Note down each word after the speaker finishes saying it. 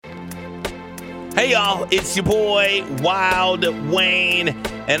Hey y'all, it's your boy Wild Wayne,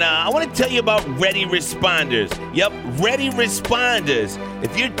 and I want to tell you about Ready Responders. Yep, Ready Responders.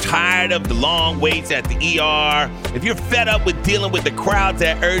 If you're tired of the long waits at the ER, if you're fed up with dealing with the crowds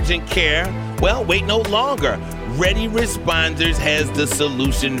at urgent care, well, wait no longer. Ready Responders has the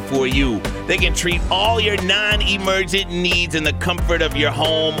solution for you. They can treat all your non-emergent needs in the comfort of your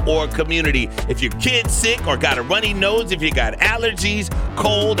home or community. If your kid's sick or got a runny nose, if you got allergies,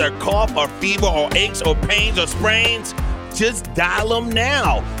 cold or cough or fever or aches or pains or sprains, just dial them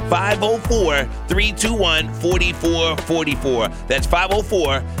now. 504-321-4444. That's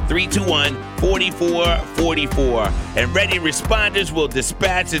 504-321-4444. And Ready Responders will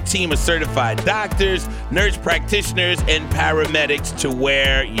dispatch a team of certified doctors, nurse practitioners, and paramedics to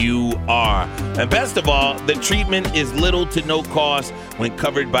where you are. And best of all, the treatment is little to no cost when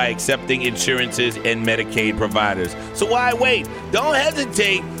covered by accepting insurances and Medicaid providers. So why wait? Don't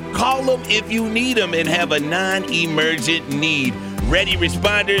hesitate. Call them if you need them and have a non-emergent need. Ready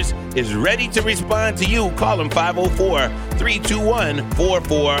Responders is ready to respond to you. Call them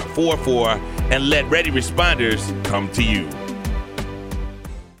 504-321-4444 and let Ready Responders come to you.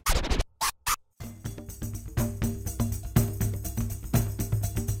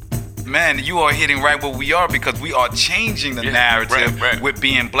 Man, you are hitting right where we are because we are changing the narrative with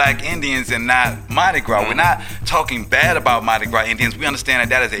being Black Indians and not Mardi Gras. We're not talking bad about Mardi Gras Indians. We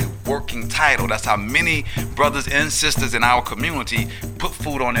understand that is a working title. That's how many brothers and sisters in our community put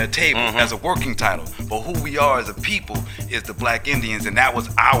food on their table as a working title. But who we are as a people is the Black Indians, and that was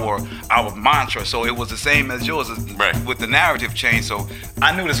our mantra. So it was the same as yours with the narrative change. So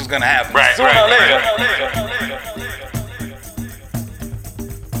I knew this was going to happen. Sooner or later.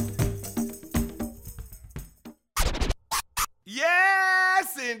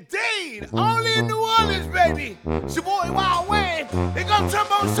 Yes, indeed. Only in New Orleans, baby. It's your boy Wild Wayne. They gonna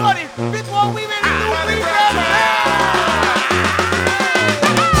Turbo Shorty. Big boy, we in the new beat, baby.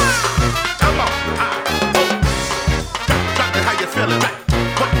 Come on. Drop it, how you feeling?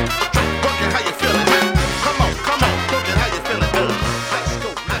 Work it, how you feeling? Come on. Work it, how you feeling?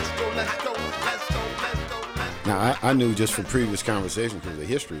 Let's go. Now, I knew just from previous conversations, because of the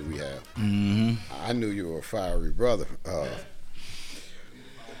history we have, I knew you were a fiery brother.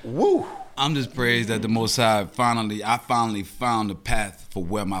 Woo! I'm just praised that the Most High I finally found the path for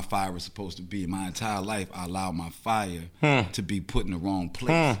where my fire was supposed to be. My entire life, I allowed my fire to be put in the wrong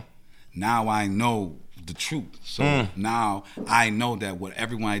place. Now I know the truth. So now I know that what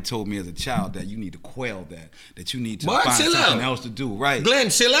everyone had told me as a child, that you need to quell that you need to find something else to do. Right? Glenn,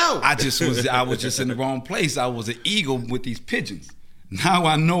 chill out. I was just in the wrong place. I was an eagle with these pigeons. Now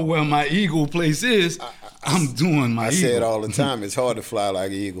I know where my eagle place is. I'm doing my eagle. I say it all the time. It's hard to fly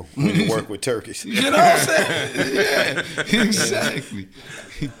like an eagle when you work with turkeys. You know what I'm saying? Yeah, exactly.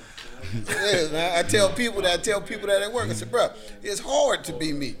 Yeah, I tell people that at work, I say, bro, it's hard to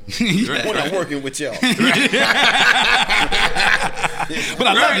be me when I'm working with y'all. But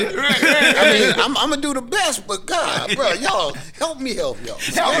I love it. I mean, I'm gonna do the best, but God, bro, y'all help me help y'all.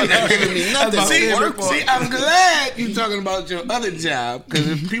 Y'all not giving me nothing to work for. See, I'm glad you're talking about your other job, because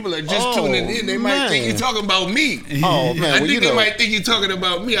if people are just tuning in, they might think you're talking about me. Oh man, I think they might think you're talking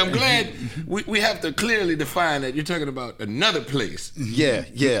about me. I'm glad we have to clearly define that you're talking about another place. Yeah,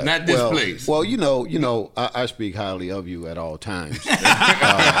 not this place. Well, you know, I speak highly of you at all times.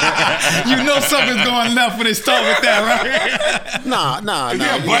 You know something's going left when they start with that, right? Nah. Is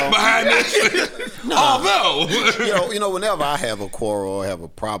there a butt behind this? Although, you know, whenever I have a quarrel or have a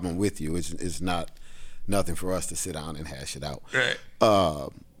problem with you, it's nothing for us to sit down and hash it out. Right.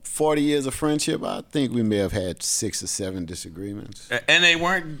 40 years of friendship, I think we may have had 6 or 7 disagreements. And they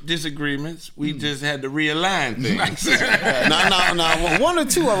weren't disagreements. We just had to realign things. No. 1 or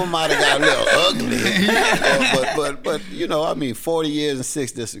 2 of them might have got a little ugly. But you know, I mean, 40 years and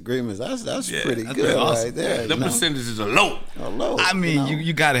 6 disagreements, that's pretty good awesome. Right there. The percentages are low. I mean,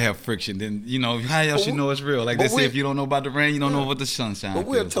 you got to have friction. Then, you know, how else you know it's real? Like they say, if you don't know about the rain, you don't know what the sunshine But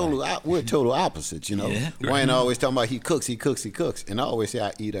we're total opposites, you know. Yeah. Wayne always talking about he cooks. And I always say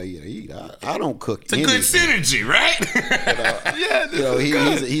I eat. I don't cook. It's a good synergy, right? But, you know,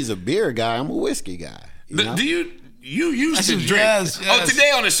 he's a beer guy. I'm a whiskey guy. Do you used to drink? Yes. Oh, today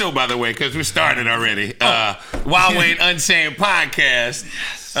on the show, by the way, because we started already. Wild Wayne Unchained podcast.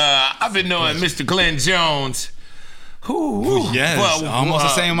 I've been knowing Mr. Glenn Jones. Yes, almost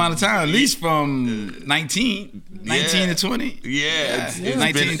the same amount of time, at least from 19 to 20. Yeah,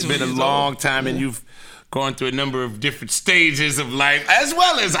 it's been a long time, and you've gone through a number of different stages of life, as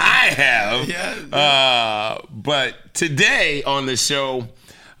well as I have. But today on the show,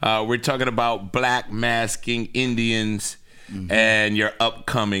 we're talking about Black Masking Indians. and your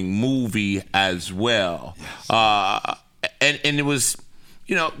upcoming movie as well. Yes. And it was,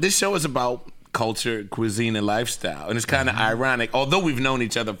 this show is about culture, cuisine, and lifestyle. And it's kind of ironic. Although we've known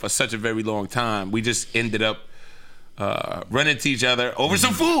each other for such a very long time, we just ended up running into each other over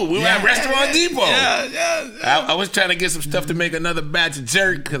some food. We were at Restaurant Depot. I was trying to get some stuff to make another batch of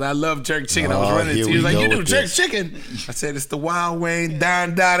jerk because I love jerk chicken. I was running into you. He was like, you do jerk chicken? I said, it's the Wild Wayne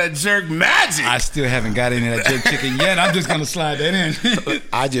Don Dada jerk magic. I still haven't got any of that jerk chicken yet. I'm just going to slide that in.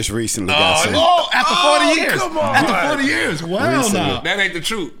 I just recently got some. After 40 years. Come on. After 40 years. Wow, now. That ain't the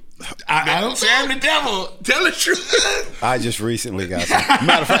truth. I don't say I'm the devil. Tell the truth. I just recently got some.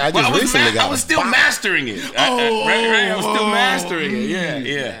 Matter of fact, I was still mastering it. I was still mastering it.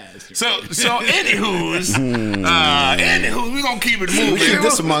 Yeah. So anywhoos, we gonna keep it moving. We keep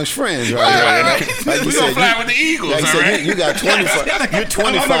this amongst friends, right? Like we gonna fly with the Eagles, like all right? You got 25. You're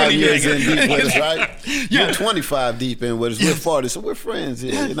 25 years in deep with us, right? You're 25 deep in with us. We're 40, so we're friends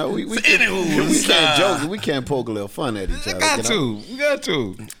here. We can't joke. We can't poke a little fun at each other. We got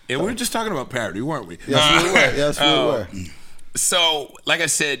to. And we were just talking about parody, weren't we? Yes, we were. So, like I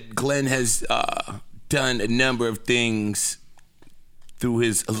said, Glenn has done a number of things through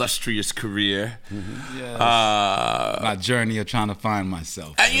his illustrious career. Yes. My journey of trying to find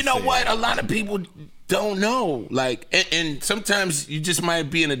myself. And you know what? A lot of people don't know. Like, and sometimes you just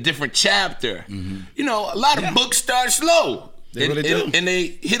might be in a different chapter. A lot of books start slow. They really do. And they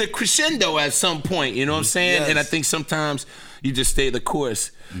hit a crescendo at some point, you know what I'm saying? Yes. And I think sometimes you just stay the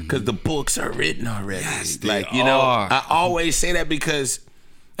course because the books are written already. Yes, I always say that because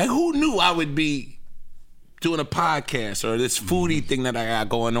who knew I would be doing a podcast or this foodie thing that I got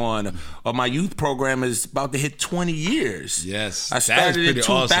going on, or my youth program is about to hit 20 years. Yes. I started in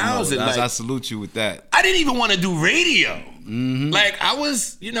 2000. Awesome. I salute you with that. I didn't even want to do radio. Like I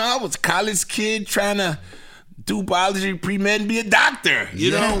was a college kid trying to do biology, pre-med, and be a doctor.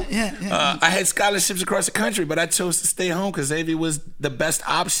 You know? I had scholarships across the country, but I chose to stay home because Xavier was the best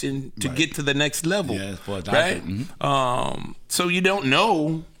option to get to the next level. Yeah, for a doctor. Right? So you don't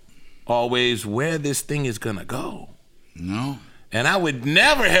know always where this thing is gonna go. No. And I would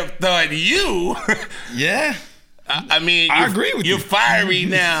never have thought you. Yeah. I mean, I agree with you. You're fiery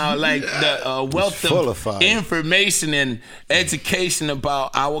now, like the wealth of information and education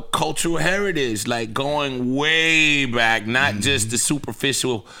about our cultural heritage, like going way back, not just the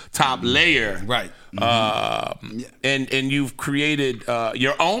superficial top layer. Right. And you've created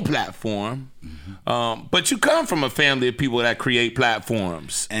your own platform, but you come from a family of people that create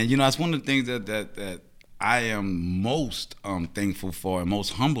platforms. And that's one of the things that I am most thankful for and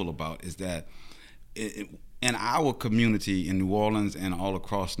most humble about is that in our community in New Orleans and all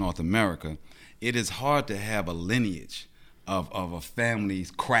across North America, it is hard to have a lineage of a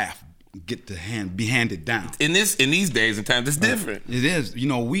family's craft be handed down. In these days and times, it's different. It is.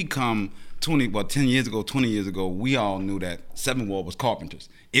 We come 20 years ago, we all knew that Seventh Ward was carpenters.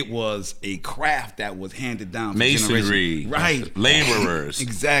 It was a craft that was handed down for masonry, right? Laborers,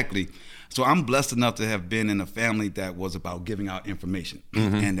 exactly. So I'm blessed enough to have been in a family that was about giving out information,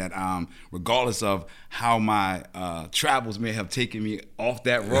 and that regardless of how my travels may have taken me off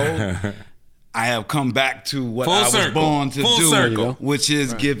that road, I have come back to what I was born to do, which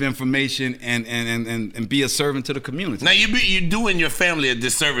is give information and be a servant to the community. Now you're doing your family a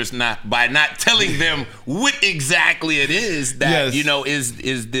disservice by not telling them what exactly it is that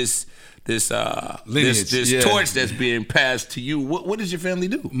is this torch that's being passed to you. What does your family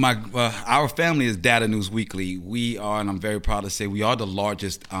do? Our family is Data News Weekly. We are, and I'm very proud to say, we are the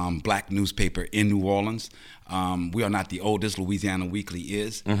largest black newspaper in New Orleans. We are not the oldest. Louisiana Weekly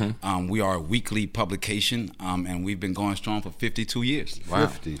is. We are a weekly publication, and we've been going strong for 52 years. Wow.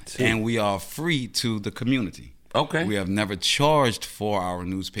 52. And we are free to the community. Okay. We have never charged for our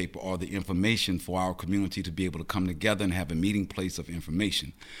newspaper or the information for our community to be able to come together and have a meeting place of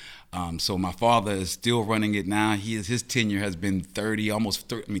information. So my father is still running it now. His tenure has been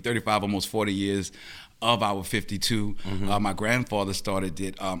 35, almost 40 years of our 52. My grandfather started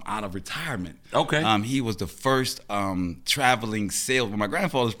it out of retirement. Okay. He was the first traveling salesman. My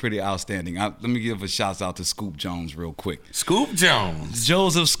grandfather's pretty outstanding. Let me give a shout out to Scoop Jones real quick. Scoop Jones.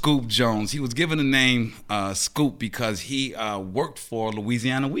 Joseph Scoop Jones. He was given the name Scoop because he worked for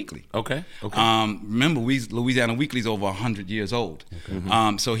Louisiana Weekly. Okay. Remember, Louisiana Weekly's over 100 years old.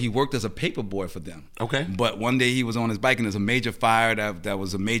 Okay. So he worked as a paper boy for them. Okay. But one day he was on his bike and there's a major fire that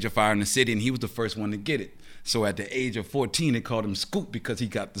was a major fire in the city, and he was the first one to get it. So at the age of 14, they called him Scoop because he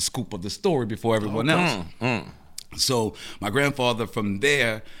got the scoop of the story before everyone else. So my grandfather from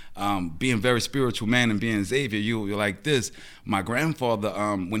there, being a very spiritual man and being Xavier, you're like this. My grandfather,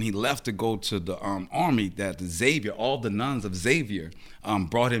 when he left to go to the army, that Xavier, all the nuns of Xavier,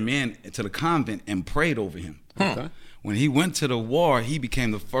 brought him in to the convent and prayed over him. Okay. When he went to the war, he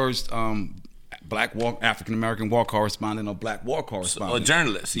became the first African American war correspondent or black war correspondent. A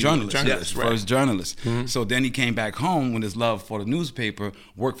journalist. Yes, right. First journalist. Mm-hmm. So then he came back home with his love for the newspaper,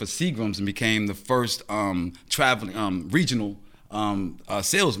 worked for Seagram's, and became the first traveling regional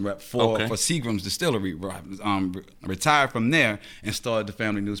sales rep for Seagram's Distillery. Retired from there and started the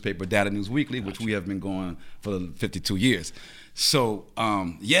family newspaper, Data News Weekly, which we have been going for 52 years. So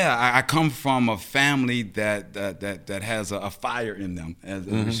I come from a family that has a fire in them, as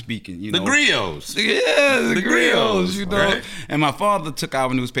we're speaking. You know, the griots. Yeah, the griots. You know, right. And my father took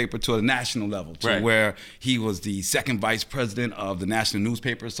our newspaper to a national level, to where he was the second vice president of the National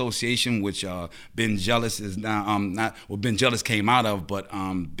Newspaper Association, which Ben Jealous is now Ben Jealous came out of, but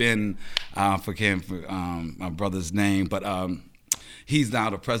Ben I forget my brother's name, but. He's now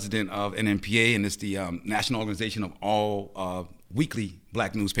the president of NNPA, and it's the national organization of all weekly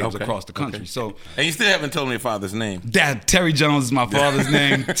black newspapers across the country. So, and you still haven't told me your father's name. Dad, Terry Jones is my father's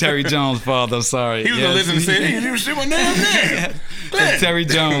name. Terry Jones' father. I'm sorry. He was gonna listen and say, "Hey, you didn't say my name." Terry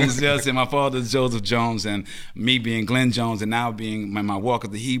Jones, yes, and my father's Joseph Jones, and me being Glenn Jones, and now being my walk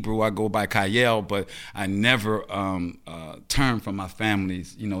of the Hebrew, I go by Kayel, but I never turned from my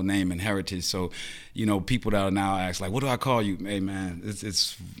family's name and heritage. So, people that are now ask like, "What do I call you?" Hey, man,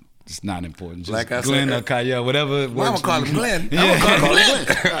 it's not important. Just like Glenn or Kayel, whatever. I'm gonna call him Glenn. Yeah. I'm gonna call him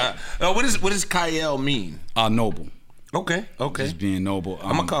Glenn. What does Kayel mean? Noble. Okay. Just being noble.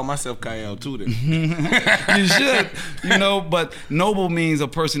 I'm gonna call myself Kayel too then. You should, but noble means a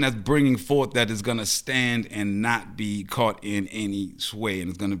person that's bringing forth that is gonna stand and not be caught in any sway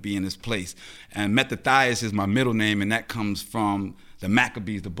and is gonna be in his place. And Methathias is my middle name, and that comes from the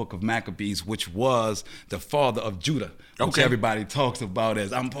Maccabees, the book of Maccabees, which was the father of Judah, which everybody talks about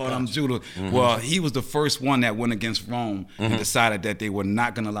as I'm Judah. Mm-hmm. Well, he was the first one that went against Rome and decided that they were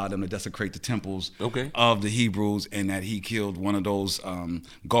not going to allow them to desecrate the temples of the Hebrews, and that he killed one of those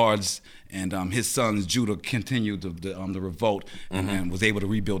guards, and his sons Judah continued the revolt and was able to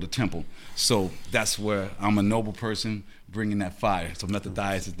rebuild the temple. So that's where I'm a noble person bringing that fire. So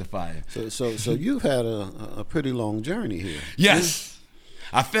Methathias is the fire. So you've had a pretty long journey here. Yes.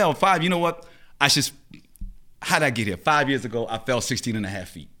 I fell 5. You know what? How did I get here? 5 years ago, I fell 16 and a half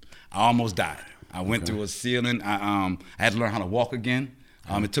feet. I almost died. I went through a ceiling. I had to learn how to walk again.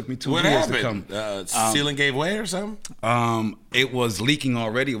 It took me 2 years to come. Ceiling gave way or something? It was leaking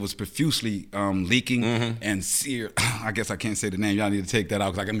already. It was profusely leaking and seared. I guess I can't say the name. Y'all need to take that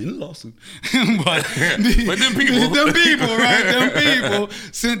out because I'm in a lawsuit. but them people, right? Them people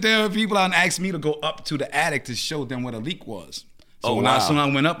sent their people out and asked me to go up to the attic to show them where the leak was. So when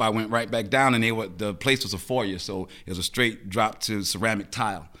I went up, I went right back down, and the place was a foyer, so it was a straight drop to ceramic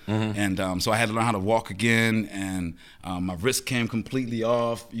tile. And so I had to learn how to walk again, and my wrist came completely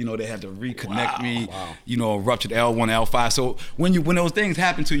off. They had to reconnect me. A ruptured L1, L5. So when those things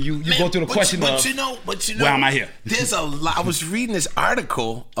happen to you, you go through the question of, why am I here? There's a lot. I was reading this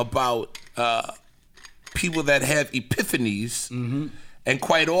article about people that have epiphanies. And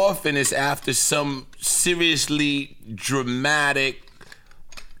quite often it's after some seriously dramatic,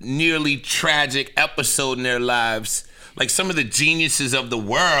 nearly tragic episode in their lives. Like some of the geniuses of the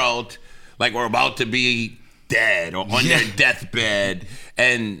world, like were about to be dead or on their deathbed.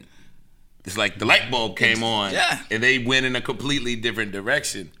 And it's like the light bulb came on and they went in a completely different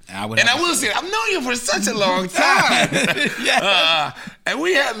direction. I will say, I've known you for such a long time. And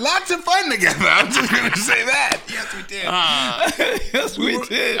we had lots of fun together. I'm just going to say that. Yes, we did. Yes, we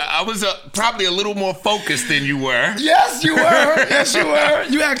did. I was probably a little more focused than you were. Yes, you were. Yes, you were.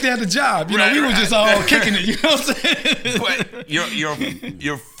 You actually had the job. We were just all kicking it. You know what I'm saying? But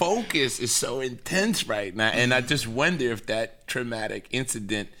your focus is so intense right now. And I just wonder if that traumatic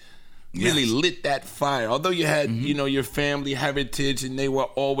incident really lit that fire. Although you had, your family heritage, and they were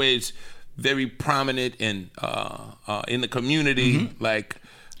always very prominent in the community. Like,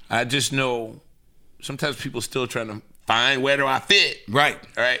 I just know sometimes people still trying to find where do I fit. Right.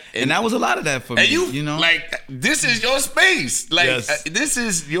 And that was a lot of that for me. And like, this is your space. Like, this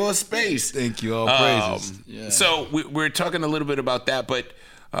is your space. Thank you. All praises. So we're talking a little bit about that, but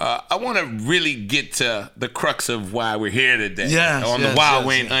I want to really get to the crux of why we're here today on the Wild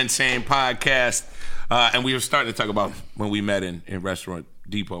Wayne Unchained podcast. And we were starting to talk about when we met in Restaurant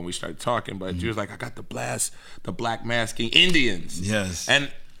Depot and we started talking, but you was like, I got the Black Masking Indians. Yes. And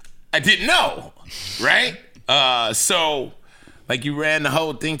I didn't know, right? So like you ran the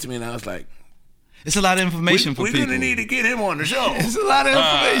whole thing to me and I was like, It's a lot of information for people. We're going to need to get him on the show. It's a lot of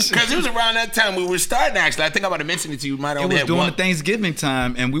information. Because it was around that time we were starting, actually. I think I might have mentioned it to you. It was during the Thanksgiving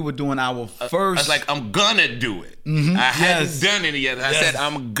time, and we were doing our first. I was like, I'm going to do it. Mm-hmm. I hadn't done it yet. I said,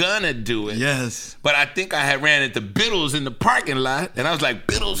 I'm going to do it. Yes. But I think I had ran into Biddles in the parking lot, and I was like,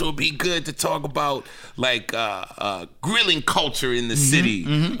 Biddles would be good to talk about, like, grilling culture in the city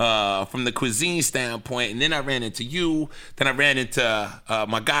from the cuisine standpoint. And then I ran into you. Then I ran into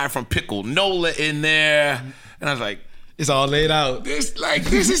my guy from Pickle Nola in there. And I was like, it's all laid out. This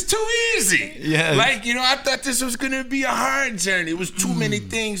is too easy. Yeah. Like, I thought this was gonna be a hard journey. It was too many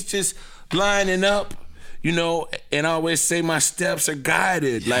things just lining up, and I always say my steps are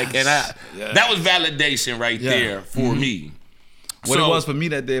guided. Like, and that was validation right there for me. What it was for me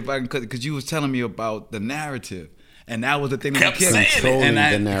that day, because you was telling me about the narrative. And that was the thing that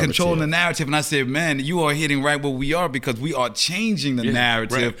controlling the narrative. And I said, man, you are hitting right where we are, because we are changing the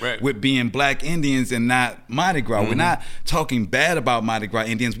narrative with being Black Indians and not Mardi Gras. We're not talking bad about Mardi Gras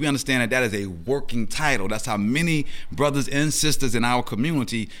Indians. We understand that is a working title. That's how many brothers and sisters in our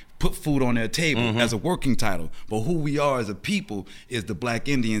community put food on their table as a working title. But who we are as a people is the Black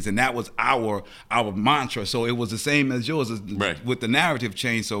Indians, and that was our mantra. So it was the same as yours with the narrative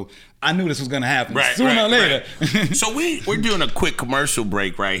change. So I knew this was going to happen sooner or later. So we're doing a quick commercial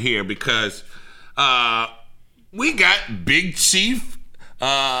break right here because we got Big Chief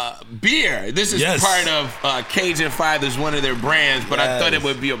beer. This is part of Cajun Fire. There's one of their brands, but I thought it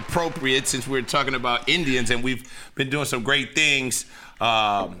would be appropriate since we're talking about Indians, and we've been doing some great things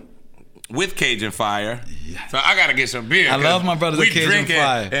with Cajun Fire. So I gotta get some beer. I love my brothers at Cajun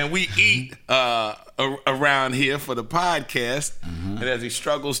Fire. And we eat around here for the podcast. And as he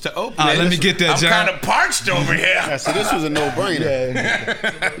struggles to open it, let me get that, John. I'm kind of parched over here. Yeah, so this was a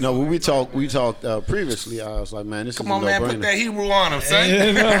no-brainer. No, when we talked previously, I was like, man, this is a no-brainer. Come on, man, put that Hebrew on him, son.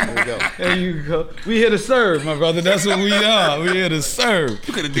 There we go. There you go. We here to serve, my brother. That's what we are. We here to serve.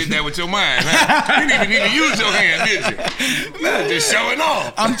 You could have did that with your mind, huh? You didn't even need to use your hand, did you? No, just showing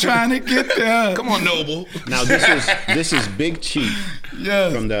off. I'm trying to get there. Come on, Noble. Now this is Big Chief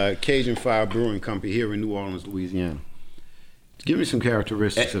from the Cajun Fire Brewing Company here in New Orleans, Louisiana. Give me some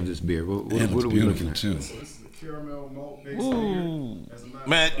characteristics of this beer. What are we looking at? So this is the caramel malt based beer.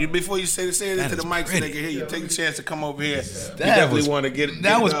 Man, before you say it to the mic so they can hear you, take a chance to come over here. That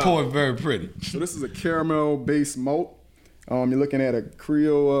was poured very pretty. So this is a caramel based malt. You're looking at a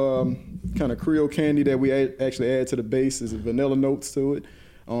Creole kind of Creole candy that we actually add to the base. There's vanilla notes to it.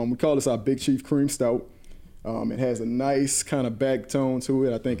 We call this our Big Chief Cream Stout. It has a nice kind of back tone to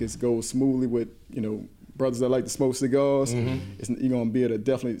it. I think it goes smoothly with brothers that like to smoke cigars. You're gonna be able to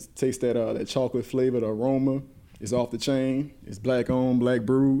definitely taste that chocolate flavor. The aroma is off the chain. It's Black owned, Black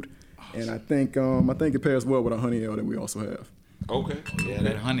brewed, and I think it pairs well with a honey ale that we also have. Okay. Yeah,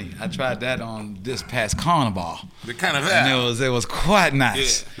 that honey. I tried that on this past carnival. The kind of that. And it was quite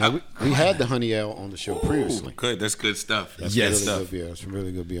nice. Yeah. Now, we had the honey ale on the show previously. Good. That's good stuff. That's good beer. That's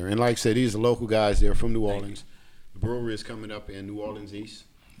really good beer. And like I said, these are local guys. They're from New Orleans. The brewery is coming up in New Orleans East.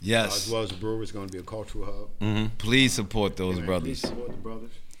 Yes. As well as the brewery is going to be a cultural hub. Please support those brothers. Please support the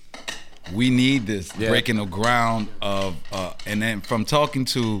brothers. We need this breaking the ground of, and then from talking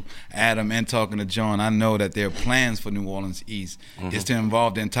to Adam and talking to John, I know that their plans for New Orleans East is to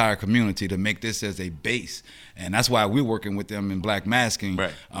involve the entire community to make this as a base. And that's why we're working with them in Black Masking,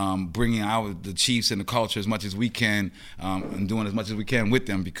 bringing out the chiefs and the culture as much as we can, and doing as much as we can with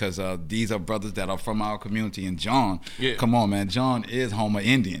them, because these are brothers that are from our community. And John, come on, man, John is Homer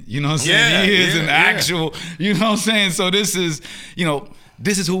Indian. You know what I'm saying? He is an actual, you know what I'm saying? So this is,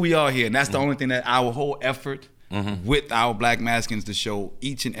 this is who we are here. And that's the only thing that our whole effort with our Black Maskings to show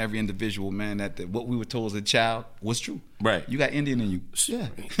each and every individual, man, that what we were told as a child was true. Right. You got Indian in you. Yeah.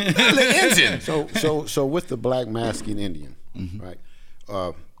 Indian. So with the Black Masking Indian, right?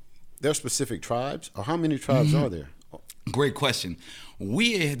 There are specific tribes, or how many tribes are there? Great question.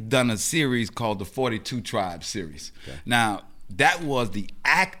 We had done a series called the 42 Tribes series. Okay. Now, that was the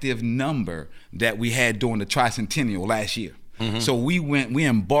active number that we had during the tricentennial last year. So we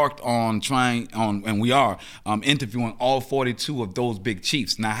embarked on and we are interviewing all 42 of those big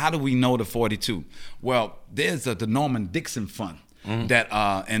chiefs. Now, how do we know the 42? Well, there's the Norman Dixon Fund.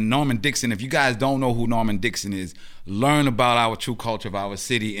 And Norman Dixon, if you guys don't know who Norman Dixon is, learn about our true culture of our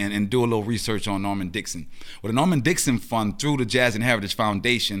city and do a little research on Norman Dixon. Well, the Norman Dixon Fund, through the Jazz and Heritage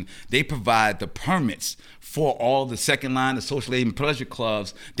Foundation, they provide the permits for all the second line, the social aid and pleasure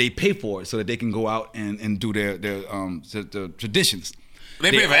clubs. They pay for it so that they can go out and do their traditions.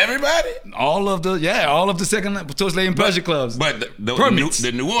 They pay for everybody? All of the second social aid and pleasure clubs. But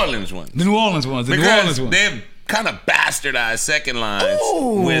the New Orleans ones. The New Orleans ones. They've kind of bastardized second lines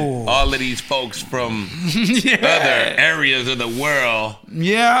with all of these folks from other areas of the world.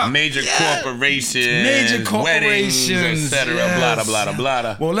 Yeah. Major corporations, weddings, etc. Blah, blah, blah,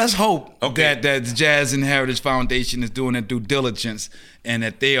 blah. Well, let's hope that the Jazz and Heritage Foundation is doing their due diligence and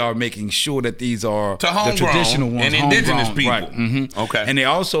that they are making sure that these are the traditional ones. And indigenous people. Right. Mm-hmm. Okay. And they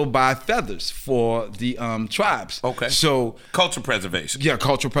also buy feathers for the tribes. Okay. So cultural preservation. Yeah,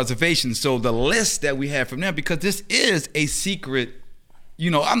 cultural preservation. So the list that we have from them, because this is a secret,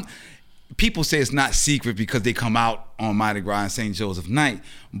 people say it's not secret because they come out on Mardi Gras and St. Joseph Night,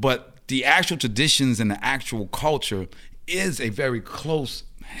 but the actual traditions and the actual culture is a very close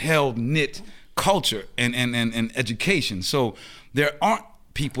held knit culture and education. So there aren't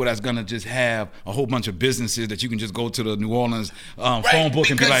people that's gonna just have a whole bunch of businesses that you can just go to the New Orleans phone book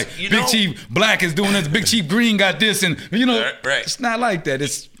and be like, Big Chief Black is doing this, Big Chief Green got this, and it's not like that.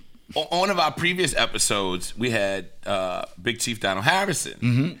 It's on one of our previous episodes, we had Big Chief Donald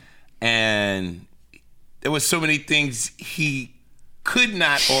Harrison, and there was so many things he could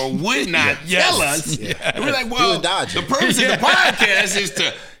not or would not tell us. Yeah. And we're like, well, the purpose of the podcast is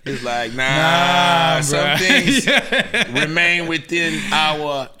to. It's like, some things remain within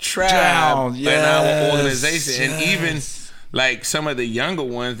our tribe and our organization. And even like some of the younger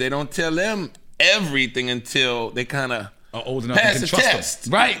ones, they don't tell them everything until they kind of old enough pass to the trust test.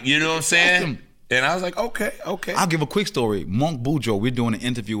 Them. Right. You know what I'm saying? And I was like, okay. I'll give a quick story. Monk Boudreaux, we're doing an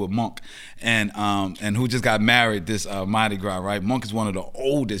interview with Monk, and who just got married this Mardi Gras, right? Monk is one of the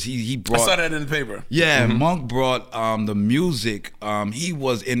oldest. He brought. I saw that in the paper. Yeah, Monk brought the music. He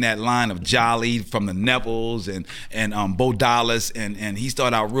was in that line of Jolly from the Nevilles and Bo Dallas, and he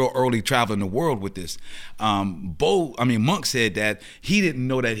started out real early traveling the world with this. Monk said that he didn't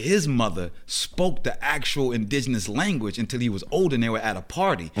know that his mother spoke the actual indigenous language until he was old and they were at a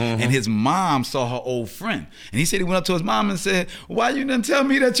party, and his mom saw her old friend, and he said he went up to his mom and said, "Why you didn't tell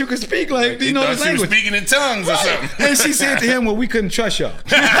me that you could speak like this language?" She was speaking in tongues or something. And she said to him, "Well, we couldn't trust y'all."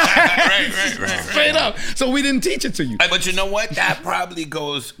 right. Straight up. So we didn't teach it to you. But you know what? That probably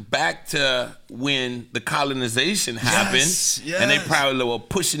goes back to when the colonization happened, and they probably were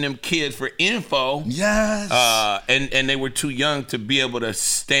pushing them kids for info. Yes. And they were too young to be able to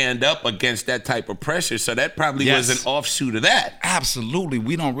stand up against that type of pressure. So that probably was an offshoot of that. Absolutely.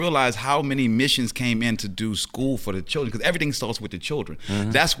 We don't realize how many missions came in to do school for the children, because everything starts with the children.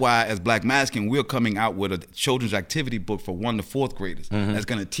 That's why as Black Masking, we're coming out with a children's activity book for 1 to 4th graders that's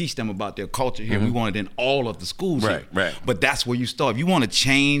going to teach them about their culture here. We want it in all of the schools here. Right. But that's where you start. If you want to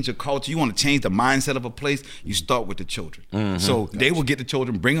change a culture, you want to change the mindset of a place, you start with the children. So they would get the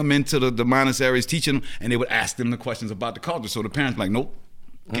children, bring them into the monasteries, teaching them, and they would ask them the questions about the culture. So the parents were like, nope,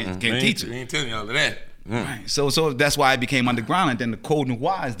 can't teach it. They ain't telling you all of that. Right. So that's why it became underground, and then the Code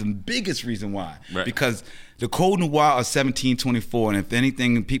Noir is the biggest reason why. Right. Because the Code Noir of 1724, and if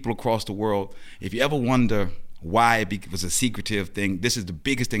anything, people across the world, if you ever wonder why it was a secretive thing, this is the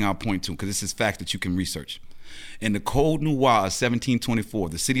biggest thing I'll point to, because this is facts that you can research. In the Code Noir of 1724,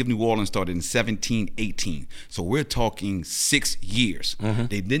 the city of New Orleans started in 1718. So we're talking 6 years.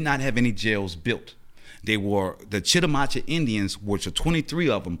 They did not have any jails built. They were the Chitimacha Indians, which are 23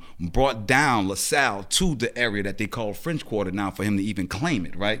 of them, brought down LaSalle to the area that they call French Quarter now for him to even claim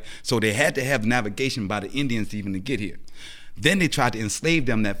it, right? So they had to have navigation by the Indians even to get here. Then they tried to enslave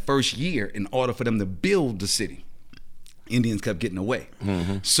them that first year in order for them to build the city. Indians kept getting away.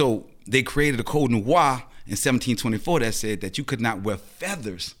 So they created a Code Noir in 1724 that said that you could not wear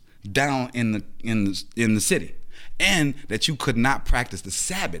feathers down in the city, and that you could not practice the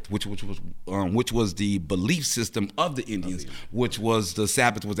Sabbath, which was the belief system of the Indians, which was the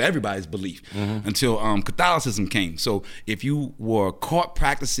Sabbath was everybody's belief until Catholicism came. So if you were caught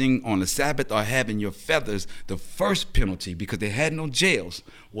practicing on the Sabbath or having your feathers, the first penalty, because they had no jails,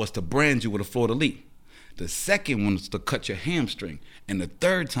 was to brand you with a fleur-de-lis. The second one was to cut your hamstring, and the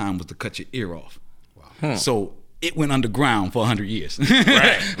third time was to cut your ear off. Wow. So it went underground for 100 years.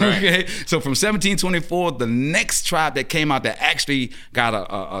 Right. Okay. So from 1724, the next tribe that came out that actually got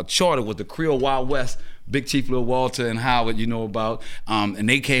a charter was the Creole Wild West. Big Chief Lil Walter and Howard, you know about, and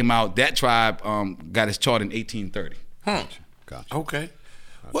they came out. That tribe got its charter in 1830. Gotcha. Okay.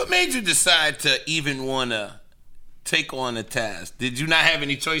 What made you decide to even want to take on a task? Did you not have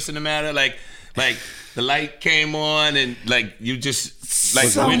any choice in the matter? Like the light came on and like you just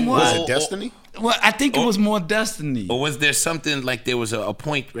like was it destiny? Well, I think it was more destiny. Or was there something like there was a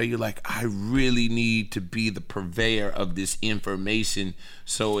point where you're like, I really need to be the purveyor of this information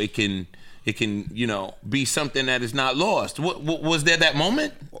so it can be something that is not lost. Was there that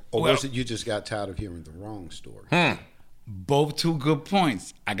moment? Or was it you just got tired of hearing the wrong story? Both two good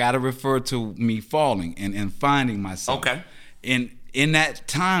points. I got to refer to me falling and finding myself. Okay. In that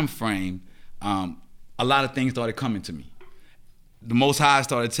time frame, a lot of things started coming to me. The Most High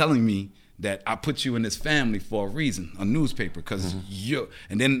started telling me that I put you in this family for a reason, a newspaper, because you're.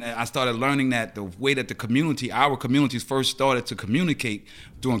 And then I started learning that the way that our communities first started to communicate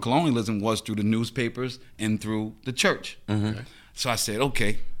during colonialism was through the newspapers and through the church. So I said,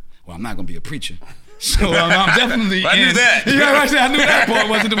 okay, well, I'm not going to be a preacher. So I'm definitely I knew that. Yeah, right. I knew that part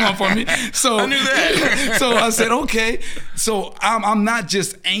wasn't the one for me. So I knew that. So I said, okay. So I'm not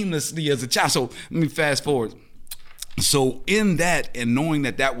just aimlessly as a child. So let me fast forward. So in that and knowing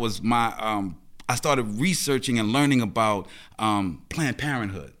that was my, I started researching and learning about Planned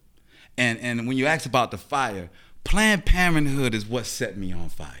Parenthood. And when you ask about the fire, Planned Parenthood is what set me on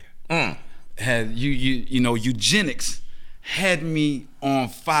fire. Had you know, eugenics had me on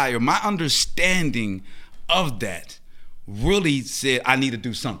fire. My understanding of that really said I need to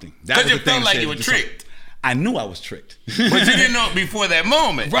do something. Because you felt like you were tricked. I knew I was tricked. But you didn't know it before that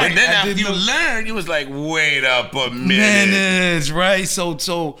moment. Right. And then after you learned, you was like, wait up a minute. Right.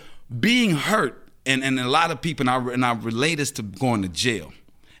 So being hurt, and a lot of people, and I relate this to going to jail.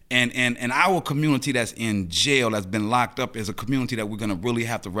 And our community that's in jail, that's been locked up, is a community that we're going to really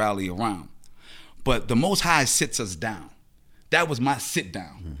have to rally around. But the Most High sits us down. That was my sit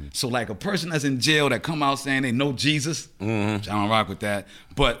down. So like a person that's in jail that come out saying they know Jesus, I don't rock with that.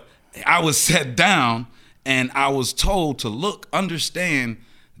 But I was set down and I was told to look, understand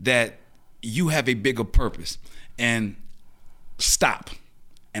that you have a bigger purpose and stop.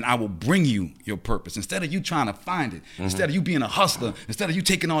 And I will bring you your purpose. Instead of you trying to find it, instead of you being a hustler, instead of you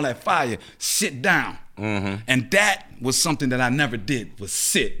taking all that fire, sit down. And that was something that I never did, was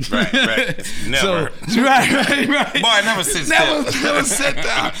sit. Right. Never. So, right. Boy, I never sit still. Never sit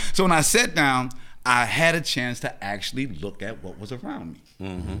down. So when I sat down, I had a chance to actually look at what was around me.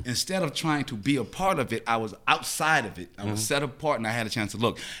 Instead of trying to be a part of it, I was outside of it. I was set apart and I had a chance to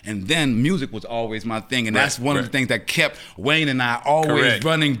look. And then music was always my thing. And that's one of the things that kept Wayne and I always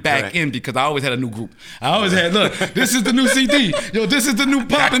running back in, because I always had a new group. I always had, look, this is the new CD. Yo, this is the new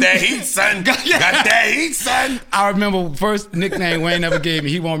pop. Got that heat, son. Got that heat, son. I remember first nickname Wayne ever gave me,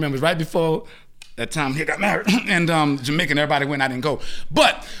 he won't remember, right before that time he got married, and Jamaican, everybody went, I didn't go.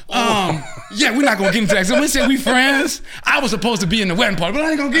 But, yeah, we're not going to get into that. So when we say we friends, I was supposed to be in the wedding party, but I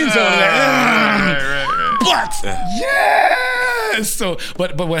ain't going to get into all of that. But, yeah. So,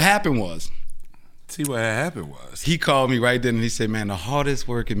 but what happened was, he called me right then and he said, man, the hardest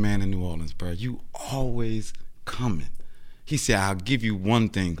working man in New Orleans, bro, you always coming. He said, I'll give you one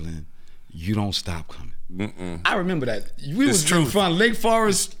thing, Glenn. You don't stop coming. I remember that. We was in front of Lake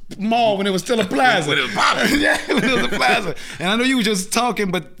Forest Mall when it was still a plaza. When it was popping. Yeah, when it was a plaza. And I know you were just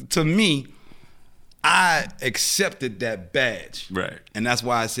talking, but to me, I accepted that badge. Right. And that's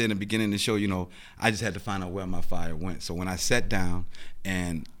why I said in the beginning of the show, you know, I just had to find out where my fire went. So when I sat down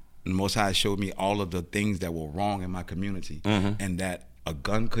and the Most High showed me all of the things that were wrong in my community, and that a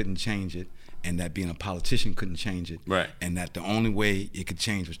gun couldn't change it, and that being a politician couldn't change it, and that the only way it could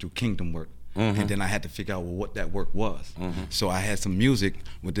change was through kingdom work. And then I had to figure out what that work was. So I had some music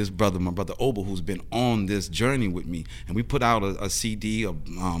with this brother, my brother Obel, who's been on this journey with me. And we put out a CD, a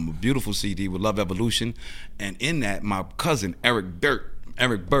beautiful CD with Love Evolution. And in that, my cousin, Eric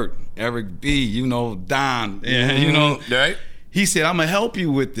B, you know, Don, you know. Right. He said, I'm going to help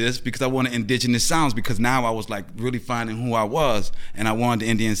you with this because I wanted indigenous sounds, because now I was like really finding who I was and I wanted the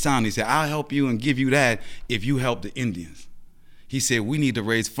Indian sound. He said, I'll help you and give you that if you help the Indians. He said, we need to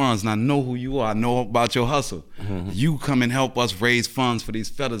raise funds, and I know who you are. I know about your hustle. You come and help us raise funds for these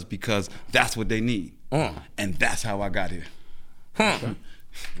fellas because that's what they need. And that's how I got here.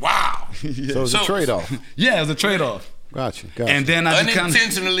 Wow. So it was a trade-off. Yeah, it was a trade-off. Gotcha. And then I just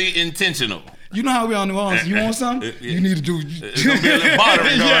unintentionally intentional. You know how we are in New Orleans. You want something? You need to do. It's gonna be a little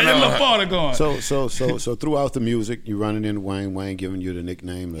bartering going on. Yeah, a little barter going. So throughout the music, you running into Wayne giving you the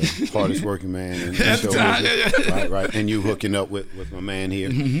nickname, the hardest working man in the show. Right. And you hooking up with my man here,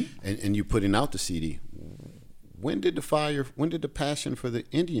 and you putting out the CD. When did the passion for the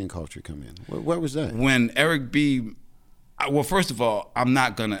Indian culture come in? Where was that? When Eric B. Well, first of all, I'm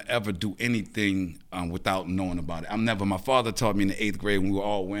not gonna ever do anything without knowing about it. My father taught me in the 8th grade when we were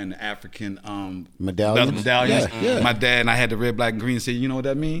all wearing the African medallions. Yeah. My dad and I had the red, black, and green. Said, you know what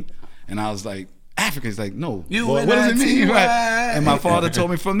that mean? And I was like, African. He's like, no. What does it mean? Right. And my father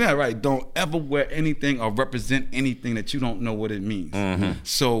told me from there, right, don't ever wear anything or represent anything that you don't know what it means.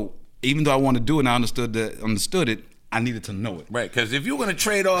 So even though I wanted to do it and I understood it, I needed to know it. Right, because if you're going to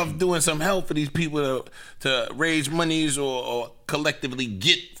trade off doing some help for these people to raise monies or collectively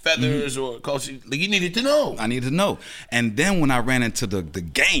get feathers or culture, you needed to know. I needed to know. And then when I ran into the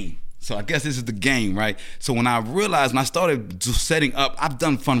game, so I guess this is the game, right? So when I realized, when I started setting up, I've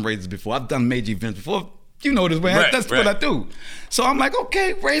done fundraisers before. I've done major events before. You know this, man. Right, That's what I do. So I'm like,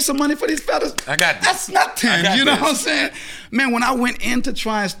 okay, raise some money for these feathers. I got this. That's nothing. You know what I'm saying? Man, when I went in to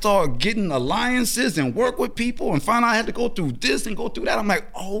try and start getting alliances and work with people and find out I had to go through this and go through that, I'm like,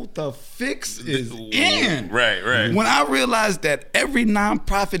 oh, the fix is in. Right. When I realized that every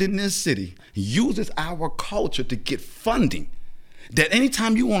nonprofit in this city uses our culture to get funding, that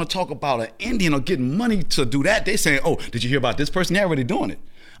anytime you want to talk about an Indian or getting money to do that, they say, oh, did you hear about this person? They're already doing it.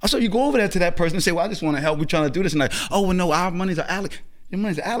 So you go over there to that person and say, well, I just want to help. We're trying to do this. And like, oh, well, no, our monies are allocated. Your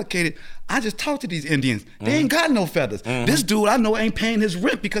monies are allocated. I just talked to these Indians. They ain't got no feathers. This dude I know ain't paying his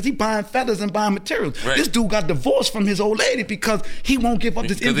rent because he buying feathers and buying materials. Right. This dude got divorced from his old lady because he won't give up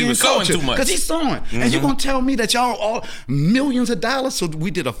this Indian culture. Because he's sewing. And you're going to tell me that y'all all millions of dollars? So we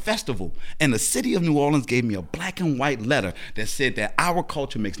did a festival. And the city of New Orleans gave me a black and white letter that said that our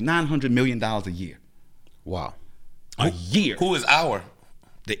culture makes $900 million a year. Wow. A year. Who is our?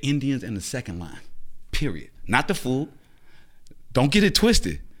 The Indians and the second line, period. Not the food. Don't get it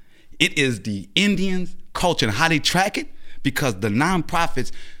twisted. It is the Indians' culture and how they track it, because the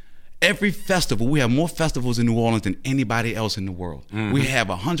nonprofits, every festival, we have more festivals in New Orleans than anybody else in the world. We have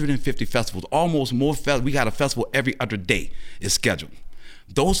 150 festivals, almost more festivals. We got a festival every other day is scheduled.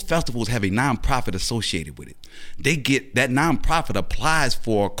 Those festivals have a nonprofit associated with it. They get, that nonprofit applies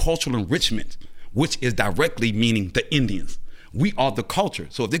for cultural enrichment, which is directly meaning the Indians. We are the culture.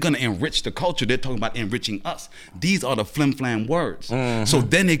 So if they're going to enrich the culture, they're talking about enriching us. These are the flim-flam words. So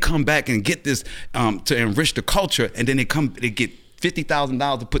then they come back and get this to enrich the culture, and then they get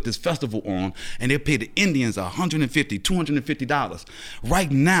 $50,000 to put this festival on, and they pay the Indians $150, $250.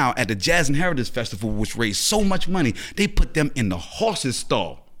 Right now at the Jazz and Heritage Festival, which raised so much money, they put them in the horse's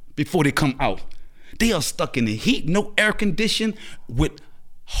stall before they come out. They are stuck in the heat, no air condition, with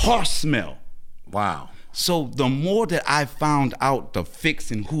horse smell. Wow. So the more that I found out the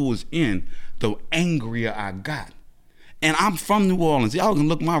fix and who was in, the angrier I got. And I'm from New Orleans. Y'all can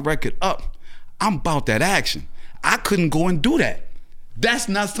look my record up. I'm about that action. I couldn't go and do that. That's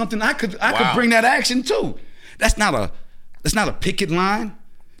not something I could bring that action to. That's not a picket line.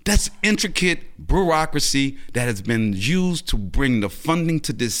 That's intricate bureaucracy that has been used to bring the funding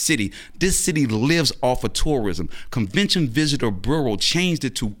to this city. This city lives off of tourism. Convention Visitor Bureau changed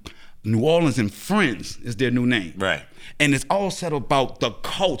it to New Orleans and Friends is their new name. Right. And it's all said about the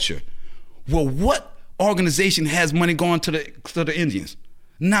culture. Well, what organization has money going to the Indians?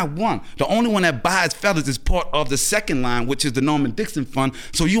 Not one. The only one that buys feathers is part of the second line, which is the Norman Dixon Fund.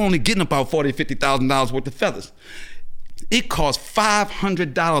 So you're only getting about $40,000, $50,000 worth of feathers. It costs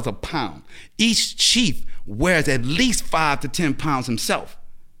 $500 a pound. Each chief wears at least 5 to 10 pounds himself.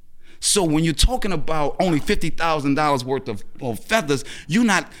 So when you're talking about only $50,000 worth of feathers,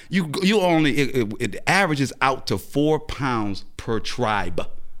 it averages out to 4 pounds per tribe.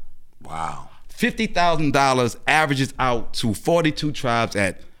 Wow. $50,000 averages out to 42 tribes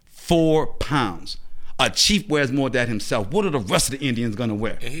at 4 pounds. A chief wears more than that himself. What are the rest of the Indians gonna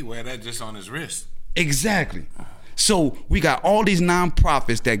wear? And he wear that just on his wrist. Exactly. So we got all these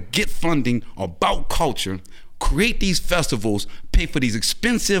nonprofits that get funding about culture, create these festivals, pay for these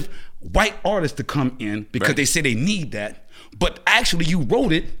expensive white artists to come in because they say they need that. But actually you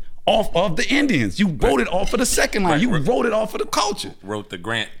wrote it off of the Indians. You wrote it off of the second line. You wrote it off of the culture. Wrote the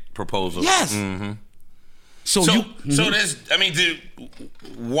grant proposal. Yes. So there's,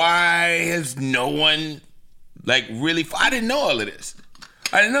 why has no one really, I didn't know all of this.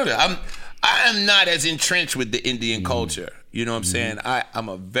 I didn't know that. I am not as entrenched with the Indian culture. You know what I'm saying? I'm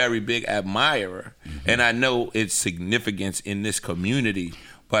a very big admirer, and I know its significance in this community,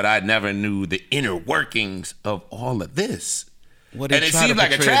 but I never knew the inner workings of all of this. And it seems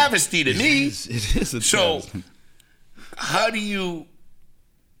like a travesty to me. It is a travesty. So how do you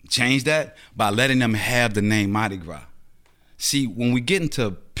change that? By letting them have the name Mardi Gras. See, when we get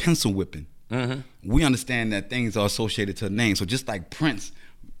into pencil whipping, we understand that things are associated to a name. So just like Prince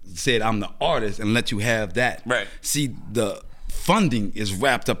said, I'm the artist, and let you have that. Right. See, the funding is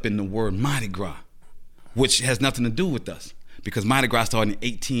wrapped up in the word Mardi Gras, which has nothing to do with us, because Mardi Gras started in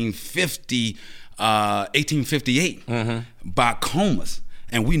 1858 by Comas.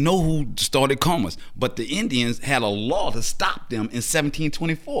 And we know who started Comas. But the Indians had a law to stop them in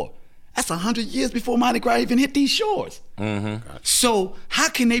 1724. That's 100 years before Mardi Gras even hit these shores. So how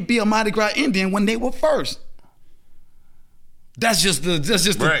can they be a Mardi Gras Indian when they were first? That's just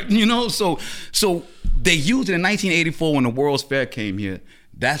Right. the, you know. So they used it in 1984 when the World's Fair came here.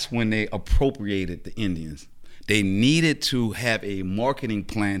 That's when they appropriated the Indians. They needed to have a marketing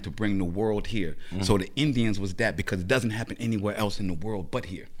plan to bring the world here. So the Indians was that, because it doesn't happen anywhere else in the world but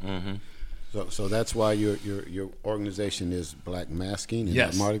here. So that's why your organization is Black Masking and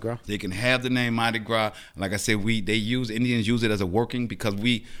not Mardi Gras? They can have the name Mardi Gras. Like I said, Indians use it as a working, because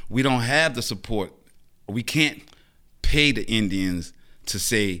we don't have the support. We can't pay the Indians to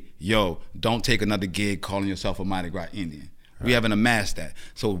say, yo, don't take another gig calling yourself a Mardi Gras Indian. We haven't amassed that.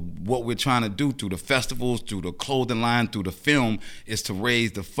 So what we're trying to do through the festivals, through the clothing line, through the film, is to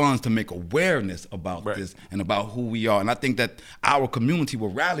raise the funds to make awareness about this and about who we are. And I think that our community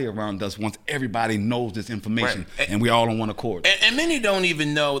will rally around us once everybody knows this information and we all on one accord. And many don't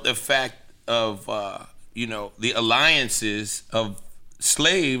even know the fact of, the alliances of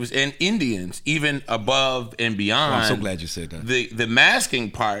slaves and Indians, even above and beyond. I'm so glad you said that. The masking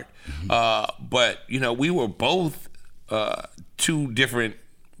part, but we were both two different.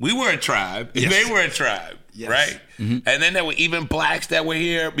 We were a tribe, and they were a tribe, right? And then there were even blacks that were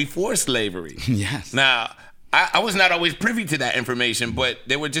here before slavery. Yes. Now, I was not always privy to that information, but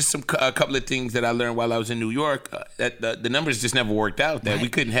there were just a couple of things that I learned while I was in New York. That the numbers just never worked out. That we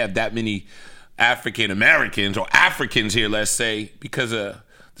couldn't have that many African Americans or Africans here, let's say, because the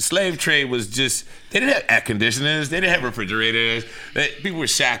slave trade was just, they didn't have air conditioners, they didn't have refrigerators, people were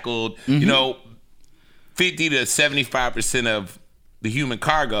shackled. 50 to 75% of the human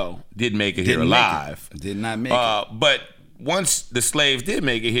cargo didn't make it here alive. Did not make it. But once the slaves did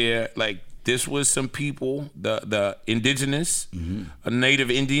make it here, like, this was some people, the indigenous,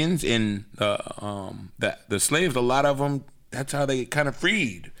 native Indians, and the slaves, a lot of them, that's how they kind of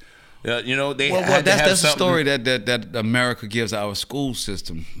freed. They had that's the story that America gives our school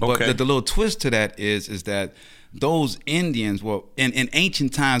system. But the little twist to that is that those Indians, in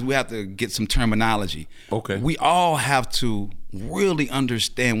ancient times, we have to get some terminology. We all have to really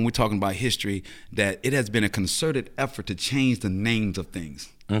understand, when we're talking about history, that it has been a concerted effort to change the names of things.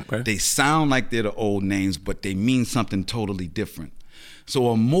 They sound like they're the old names, but they mean something totally different. So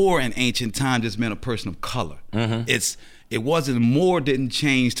a Moor in ancient times just meant a person of color. It wasn't, Moor didn't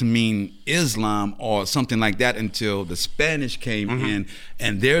change to mean Islam or something like that until the Spanish came in,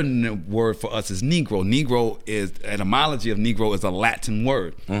 and their word for us is Negro. Negro is, etymology of Negro is a Latin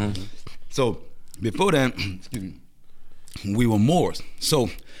word. So before that, we were Moors. So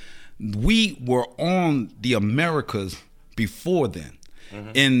we were on the Americas before then.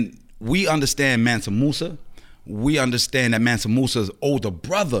 And we understand Mansa Musa. We understand that Mansa Musa's older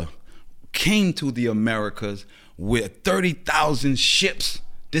brother came to the Americas with 30,000 ships.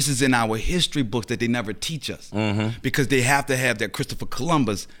 This is in our history books that they never teach us, because they have to have that Christopher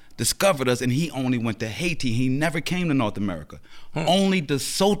Columbus discovered us, and he only went to Haiti. He never came to North America. Only De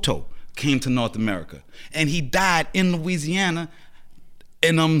Soto came to North America, and he died in Louisiana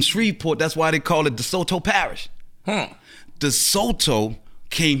in Shreveport. That's why they call it De Soto Parish. De Soto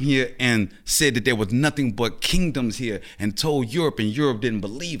came here and said that there was nothing but kingdoms here, and told Europe, and Europe didn't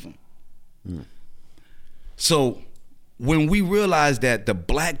believe him. So when we realized that the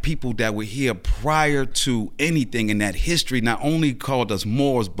black people that were here prior to anything in that history not only called us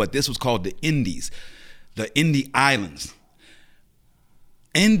Moors, but this was called the Indies, the Indie Islands.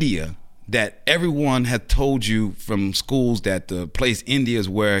 India, that everyone had told you from schools that the place India is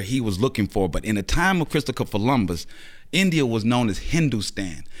where he was looking for, but in the time of Christopher Columbus, India was known as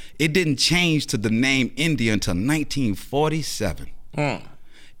Hindustan. It didn't change to the name India until 1947.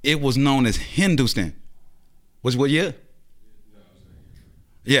 It was known as Hindustan. What year?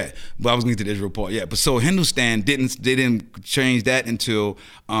 Yeah, but I was going to the Israel part. Yeah, but so Hindustan didn't change that until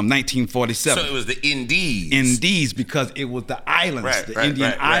 1947. So it was the Indies. Indies, because it was the islands,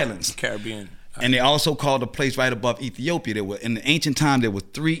 Indian islands, Caribbean. And they also called a place right above Ethiopia. There were, in the ancient time, there were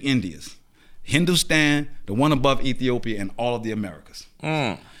 3 Indias: Hindustan, the one above Ethiopia, and all of the Americas.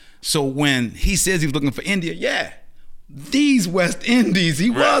 So when he says he was looking for India, these West Indies, he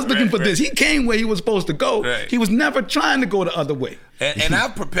was looking for this. He came where he was supposed to go. He was never trying to go the other way. And I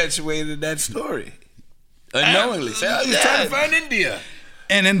perpetuated that story unknowingly. So I was trying to find India.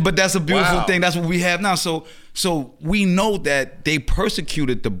 But that's a beautiful thing. That's what we have now. So we know that they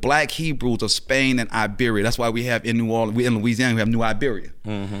persecuted the black Hebrews of Spain and Iberia. That's why we have in New Orleans, in Louisiana, we have New Iberia.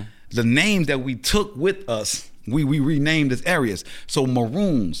 The names that we took with us, we renamed as areas. So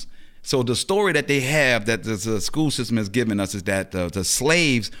Maroons. So the story that they have that the school system has given us is that the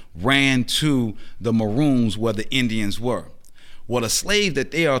slaves ran to the Maroons where the Indians were. Well, the slaves that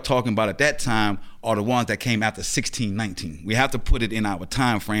they are talking about at that time are the ones that came after 1619. We have to put it in our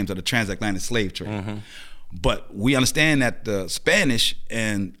time frames of the transatlantic slave trade. But we understand that the Spanish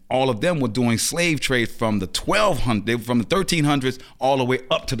and all of them were doing slave trade from the 1300s all the way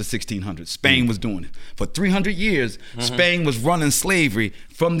up to the 1600s. Spain was doing it. For 300 years, Spain was running slavery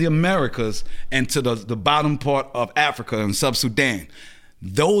from the Americas and to the bottom part of Africa and Sub-Sudan.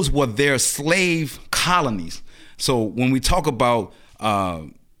 Those were their slave colonies. So when we talk about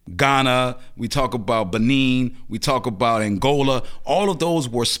Ghana, we talk about Benin, we talk about Angola, all of those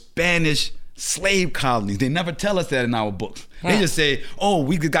were Spanish slave colonies. They never tell us that in our books. They just say, oh,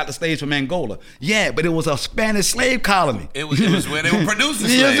 we got the slaves from Angola. Yeah, but it was a Spanish slave colony. It was where they were producing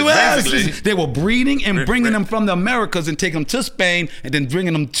slaves, basically. They were breeding and bringing them from the Americas and taking them to Spain and then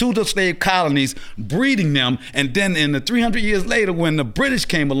bringing them to the slave colonies, breeding them. And then in the 300 years later, when the British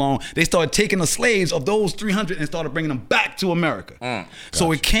came along, they started taking the slaves of those 300 and started bringing them back to America.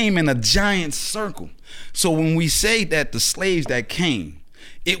 So it came in a giant circle. So when we say that the slaves that came,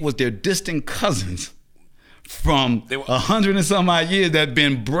 it was their distant cousins from 100 and some odd years that had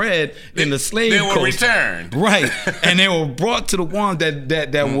been bred in the slave coast. They were returned. Right. And they were brought to the ones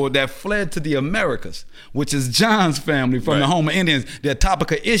that fled to the Americas, which is John's family from the Homer Indians, the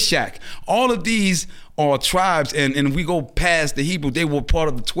Atopeka Ishak. All of these are tribes, and we go past the Hebrew, they were part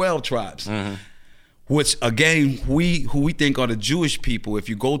of the 12 tribes. Which again, who we think are the Jewish people. If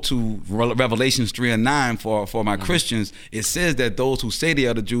you go to Revelations 3 and 9 for my Christians, it says that those who say they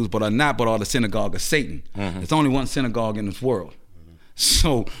are the Jews but are not, but are the synagogue of Satan. There's only one synagogue in this world.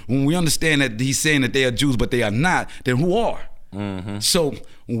 So when we understand that he's saying that they are Jews but they are not, then who are? So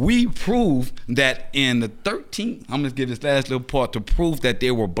we prove that in the 13th, I'm gonna give this last little part to prove that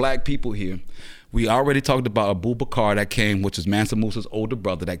there were black people here. We already talked about Abu Bakr that came, which is Mansa Musa's older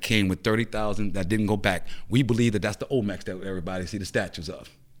brother, that came with 30,000 that didn't go back. We believe that that's the Olmecs that everybody see the statues of.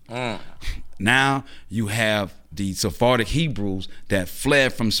 Now you have the Sephardic Hebrews that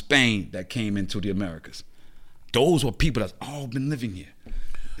fled from Spain that came into the Americas. Those were people that's all been living here.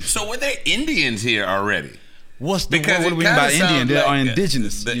 So were there Indians here already? What do we mean by Indian? They are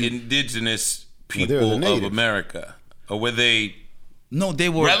indigenous. The indigenous people of America. Or were they... No, they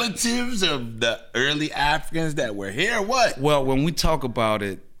were relatives of the early Africans that were here, or what? Well, when we talk about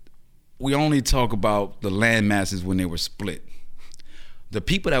it, we only talk about the land masses when they were split. The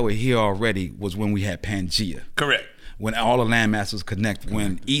people that were here already was when we had Pangea. Correct. When all the land masses connected,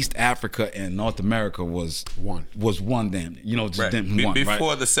 when East Africa and North America was one damn, just one.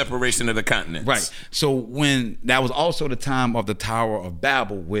 Before the separation of the continents. Right. So when that was also the time of the Tower of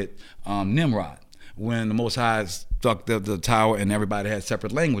Babel with Nimrod, when the Most High stuck the tower and everybody had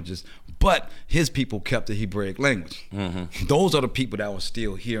separate languages, but his people kept the Hebraic language. Those are the people that were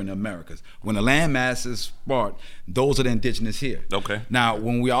still here in the Americas. When the land masses part, those are the indigenous here. Okay. Now,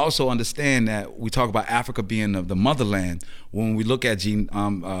 when we also understand that we talk about Africa being the motherland, when we look at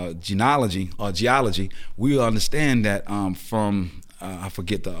genealogy, we understand that from I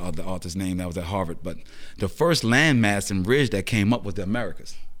forget the author's name that was at Harvard, but the first landmass and ridge that came up was the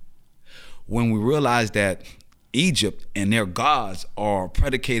Americas. When we realized that Egypt and their gods are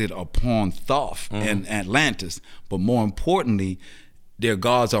predicated upon Thoth and Atlantis, but more importantly, their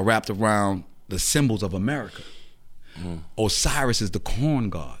gods are wrapped around the symbols of America. Osiris is the corn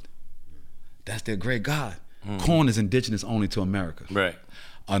god. That's their great god. Corn is indigenous only to America. Right.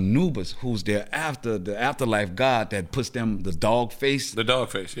 Anubis, who's the afterlife god that puts them the dog face. The dog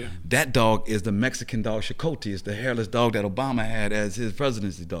face, yeah. That dog is the Mexican dog Chakotay. It's the hairless dog that Obama had as his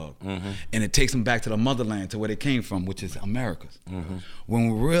presidency dog. And it takes them back to the motherland, to where they came from, which is America's. When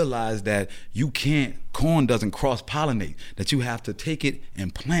we realize that corn doesn't cross-pollinate, that you have to take it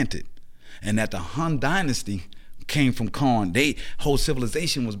and plant it, and that the Han Dynasty came from corn. Whole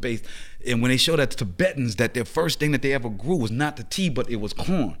civilization was based, and when they showed that the Tibetans, that their first thing that they ever grew was not the tea, but it was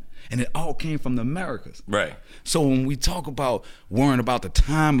corn. And it all came from the Americas. Right. So when we talk about worrying about the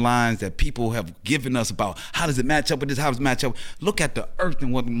timelines that people have given us about how does it match up with this, how does it match up, look at the earth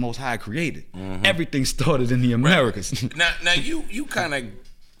and what the Most High created. Everything started in the Americas. Right. Now you kind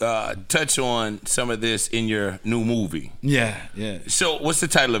of touch on some of this in your new movie. Yeah. So what's the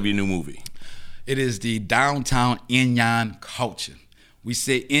title of your new movie? It is the Downtown Inyan Culture. We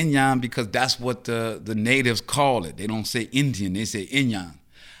say Inyan because that's what the natives call it. They don't say Indian, they say Inyan.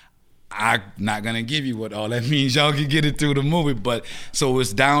 I'm not gonna give you what all that means. Y'all can get it through the movie. But so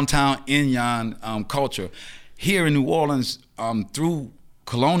it's Downtown Inyan culture. Here in New Orleans, through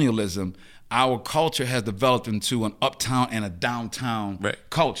colonialism, our culture has developed into an uptown and a downtown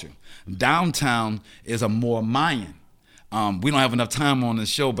culture. Downtown is a more Mayan. We don't have enough time on this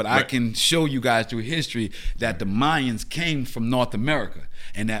show, but I can show you guys through history that the Mayans came from North America.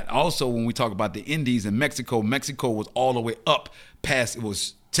 And that also when we talk about the Indies and Mexico was all the way up past, it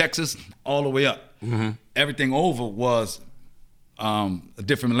was Texas all the way up. Everything over was a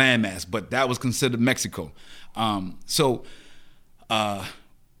different landmass, but that was considered Mexico. I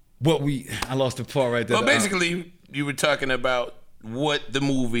lost the part right there. Well, basically, you were talking about what the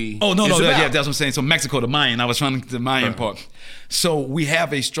movie that's what I'm saying. So Mexico, the Mayan. I was trying to get the Mayan part. So we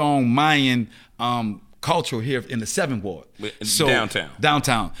have a strong Mayan culture here in the 7th Ward.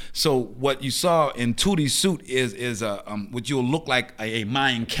 Downtown. So what you saw in Tootie's suit is what you'll look like a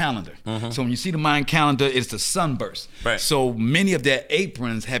Mayan calendar. So when you see the Mayan calendar, it's the sunburst. Right. So many of their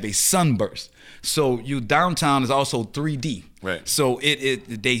aprons have a sunburst. So downtown is also 3D. Right. So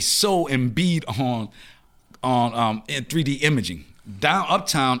they so embed on in 3D imaging.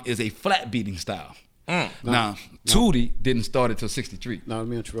 Uptown is a flat beating style. Now, Tootie didn't start until 63. Now, let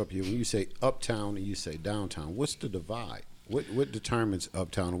me interrupt you. When you say uptown and you say downtown, what's the divide? What determines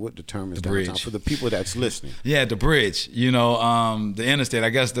uptown and what determines the downtown bridge. for the people that's listening? Yeah, the bridge. The interstate. I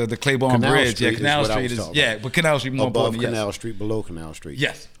guess the Claiborne Bridge. Street Canal Street is but Canal Street more above important. Canal Street, below Canal Street.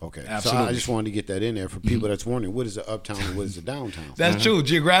 Yes. Okay. Absolutely. So I just wanted to get that in there for people that's wondering what is the uptown and what is the downtown. That's true.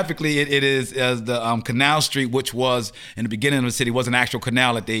 Geographically, it is as the Canal Street, which was in the beginning of the city, was an actual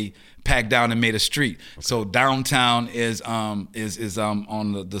canal that they packed down and made a street. Okay. So downtown is on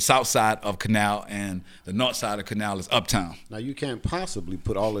the south side of Canal, and the north side of Canal is uptown. Now you can't possibly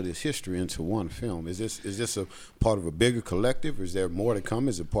put all of this history into one film. Is this a part of a bigger collective? Is there more to come?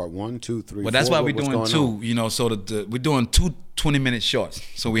 Is it part 1, 2, 3? Well, that's 4? why we're doing two. So we're doing two 20-minute shorts.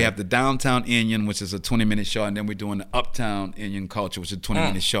 So we have the downtown Indian, which is a 20-minute short, and then we're doing the uptown Indian culture, which is a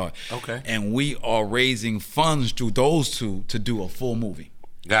 20-minute short. Okay. And we are raising funds through those two to do a full movie.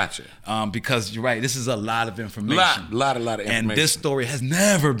 Gotcha. Because you're right, this is a lot of information. Lot of information. And this story has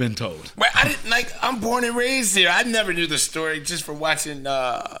never been told. Right, I'm born and raised here. I never knew the story just from watching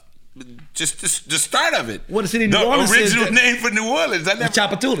just the start of it. What the city of New Orleans the original name for New Orleans.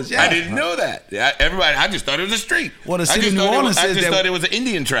 Chapatulas, yeah. I didn't know that. I just thought it was a street. Well, the city of New Orleans I just thought it was an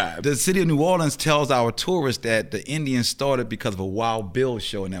Indian tribe. The city of New Orleans tells our tourists that the Indians started because of a Wild Bill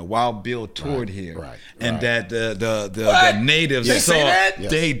show, and that Wild Bill toured here. Right. And that the natives saw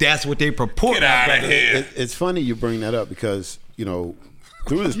that? That's what they purport. Get out of here. It's funny you bring that up because, through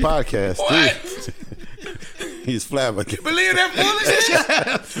this podcast, he's flabbergasted. Believe that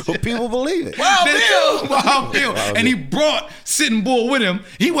foolishness? Well, people believe it. Wild Bill. And he brought Sitting Bull with him.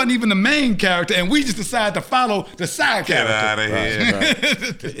 He wasn't even the main character, and we just decided to follow the side Get character. out of here.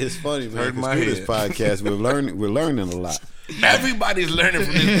 Right. It's funny, man. Because through this podcast, we're learning a lot. Everybody's learning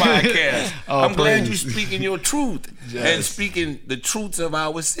from this podcast. I'm glad praise. you're speaking your truth and speaking the truths of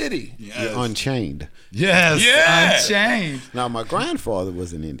our city. You're unchained. Yes, Yeah. Unchained. Now, my grandfather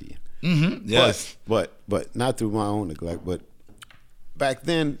was an Indian. Yes. But not through my own neglect. But back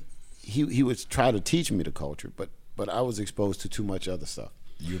then, he would try to teach me the culture. But I was exposed to too much other stuff.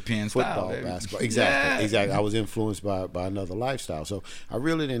 European Football, style, basketball. Exactly. I was influenced by another lifestyle. So I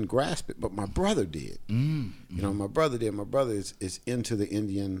really didn't grasp it, but my brother did. My brother did. My brother is into the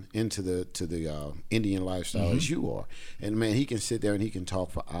Indian lifestyle as you are. And man, he can sit there and he can talk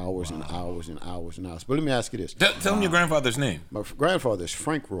for hours and hours and hours and hours. But let me ask you this. Tell him your grandfather's name. My grandfather is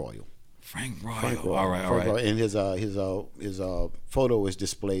Frank Royal. Frank Royal. All right. And his photo is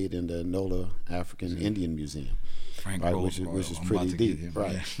displayed in the NOLA African Indian Museum. Frank right, Royal, which is pretty deep.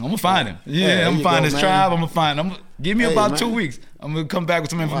 Right. Yeah. I'm gonna find him. Yeah, I'm gonna find his tribe. I'm gonna find him. Give me about 2 weeks. I'm gonna come back with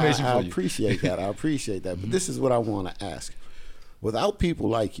some information for you. I appreciate that. But this is what I want to ask. Without people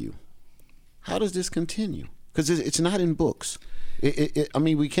like you, how does this continue? Because it's not in books.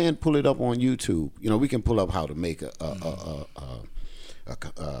 We can't pull it up on YouTube. We can pull up how to make a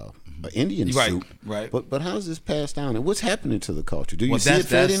Indian suit, right? But how does this pass down, and what's happening to the culture? Do you see it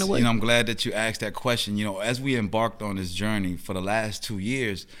fade in a way? I'm glad that you asked that question. As we embarked on this journey for the last 2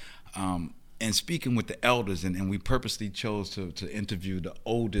 years, and speaking with the elders, and we purposely chose to interview the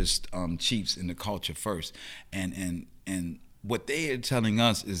oldest chiefs in the culture first, and what they are telling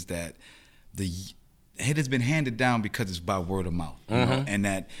us is that it has been handed down because it's by word of mouth, and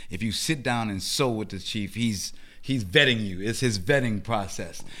that if you sit down and sew with the chief, he's vetting you. It's his vetting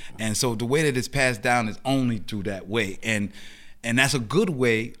process. And so the way that it's passed down is only through that way. And that's a good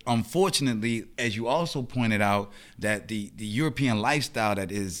way. Unfortunately, as you also pointed out, that the European lifestyle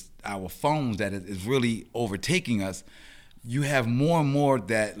that is our phones, that is really overtaking us, you have more and more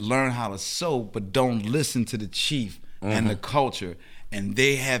that learn how to sew but don't listen to the chief and the culture. And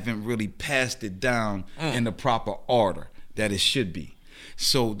they haven't really passed it down in the proper order that it should be.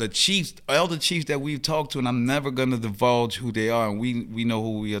 So the elder chiefs that we've talked to, and I'm never going to divulge who they are, and we know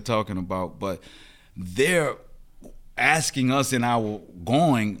who we are talking about, but they're asking us in our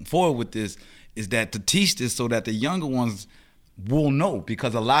going forward with this is that to teach this so that the younger ones will know,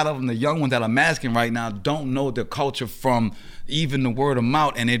 because a lot of them, the young ones that are masking right now, don't know their culture from even the word of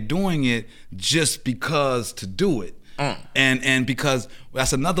mouth, and they're doing it just because to do it. And because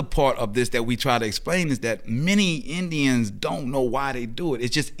that's another part of this that we try to explain, is that many Indians don't know why they do it.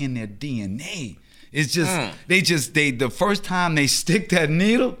 It's just in their DNA. It's just they the first time they stick that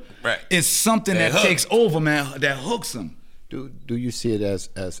needle, it's something that takes over, man, that hooks them. Do you see it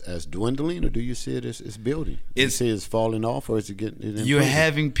as dwindling, or do you see it as building? Do you see it as falling off, or is it getting? You're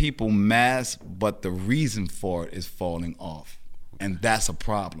having people mask, but the reason for it is falling off, and that's a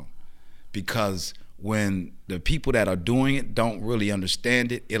problem, because when the people that are doing it don't really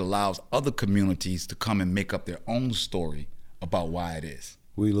understand it, it allows other communities to come and make up their own story about why it is.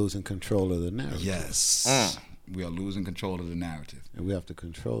 We're losing control of the narrative. Yes. We are losing control of the narrative. And we have to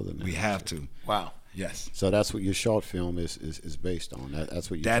control the narrative. We have to. Wow. Yes. So that's what your short film is based on. That's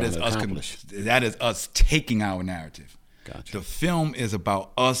what you're trying to accomplish. That is us taking our narrative. Gotcha. The film is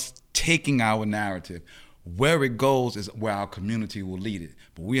about us taking our narrative. Where it goes is where our community will lead it.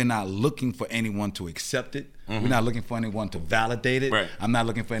 But we are not looking for anyone to accept it. We're not looking for anyone to validate it. I'm not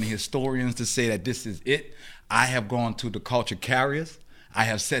looking for any historians to say that this is it. I have gone to the culture carriers. I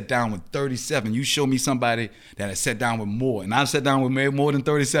have sat down with 37. You show me somebody that has sat down with more, and I've sat down with more than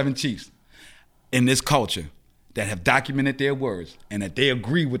 37 chiefs in this culture that have documented their words and that they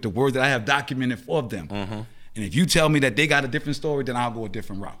agree with the words that I have documented for them. And if you tell me that they got a different story, then I'll go a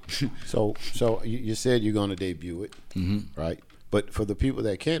different route. So you said you're going to debut it, right? But for the people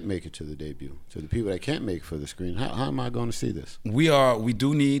that can't make it to the debut, to the people that can't make it for the screen, how am I going to see this? We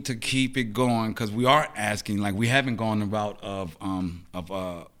do need to keep it going, because we are asking, like, we haven't gone the route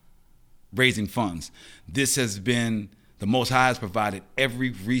of raising funds. This has been, the Most High has provided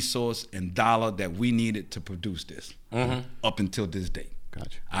every resource and dollar that we needed to produce this up until this date.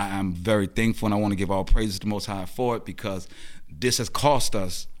 Gotcha. I'm very thankful, and I want to give all praises to the Most High for it, because this has cost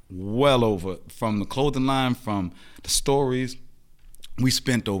us well over, from the clothing line, from the stories. We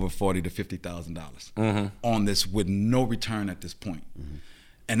spent over $40,000 to $50,000 on this with no return at this point.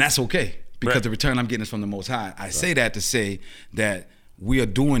 And that's okay, because the return I'm getting is from the Most High. I say that to say that we are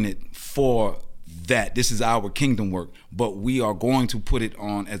doing it for that. This is our kingdom work, but we are going to put it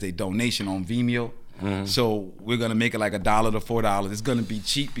on as a donation on Vimeo. So we're gonna make it like $1 to $4. It's gonna be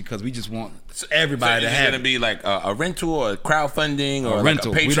cheap, because we just want everybody to have it. It's gonna be like a rental or a crowdfunding or like a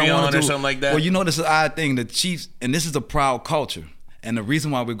rental. Patreon or something like that. Well, you know, this is an odd thing. The Chiefs, and this is a proud culture. And the reason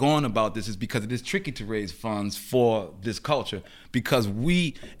why we're going about this is because it is tricky to raise funds for this culture, because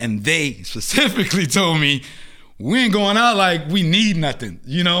we, and they specifically told me, we ain't going out like we need nothing,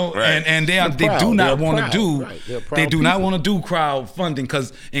 you know, and they do not want to do crowdfunding,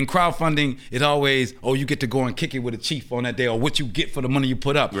 because in crowdfunding it always, you get to go and kick it with a chief on that day, or what you get for the money you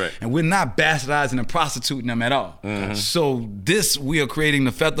put up, and we're not bastardizing and prostituting them at all. So we are creating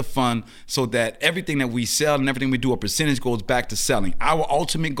the Feather Fund so that everything that we sell and everything we do, a percentage goes back to selling. Our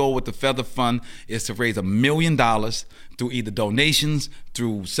ultimate goal with the Feather Fund is to raise $1 million through either donations,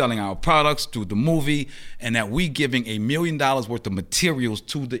 through selling our products, through the movie, and that we giving $1 million worth of materials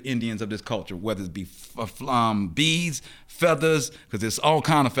to the Indians of this culture, whether it be beads, feathers, because there's all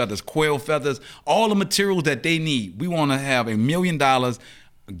kind of feathers, quail feathers, all the materials that they need. We want to have $1 million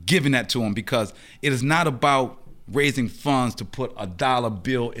giving that to them, because it is not about raising funds to put a dollar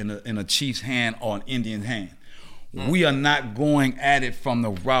bill in a chief's hand or an Indian's hand. We are not going at it from the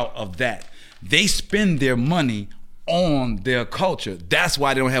route of that. They spend their money on their culture. That's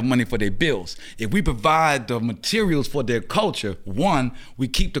why they don't have money for their bills. If we provide the materials for their culture, one, we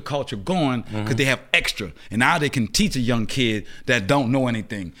keep the culture going, because they have extra. And now they can teach a young kid that don't know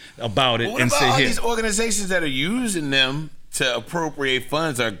anything about it. What and about say, all here, these organizations that are using them to appropriate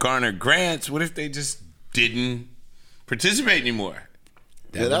funds or garner grants? What if they just didn't participate anymore?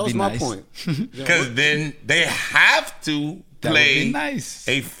 That was my point. Because then they have to play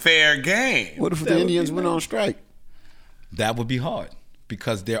a fair game. What if the Indians went on strike? That would be hard,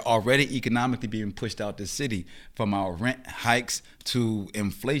 because they're already economically being pushed out the city, from our rent hikes to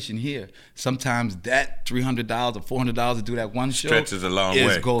inflation here. Sometimes that $300 or $400 to do that one show stretches a long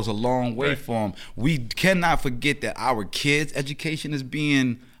way. Goes a long way for them. We cannot forget that our kids' education is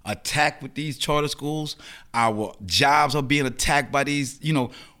being attacked with these charter schools. Our jobs are being attacked by these,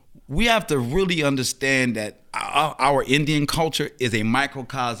 we have to really understand that our Indian culture is a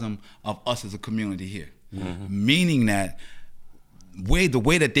microcosm of us as a community here. Meaning that the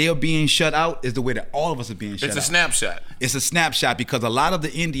way that they are being shut out is the way that all of us are being shut out. It's a snapshot. It's a snapshot because a lot of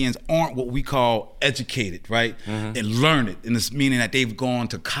the Indians aren't what we call educated, right? And learned, and it's meaning that they've gone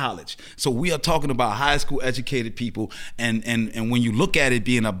to college. So we are talking about high school educated people, and when you look at it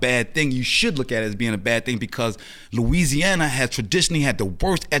being a bad thing, you should look at it as being a bad thing because Louisiana has traditionally had the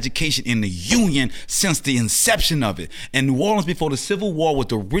worst education in the Union since the inception of it. And New Orleans before the Civil War was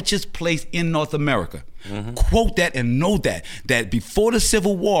the richest place in North America. Quote that and know that before the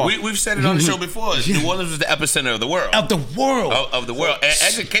Civil War, we've said it on the show before. New Orleans was the epicenter of the world. Of the world. Of the world. And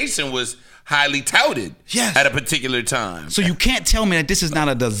education was highly touted at a particular time. So you can't tell me that this is not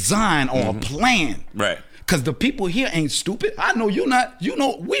a design or a plan. Right. Because the people here ain't stupid. I know you're not. You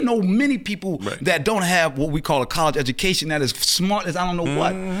know, we know many people that don't have what we call a college education that is smart as I don't know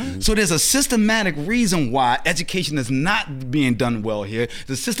what. So there's a systematic reason why education is not being done well here.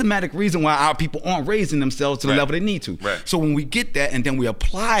 There's a systematic reason why our people aren't raising themselves to the level they need to. So when we get that and then we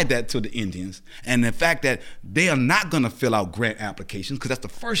apply that to the Indians and the fact that they are not going to fill out grant applications because that's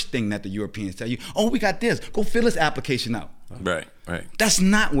the first thing that the Europeans tell you. Oh, we got this. Go fill this application out. Right. That's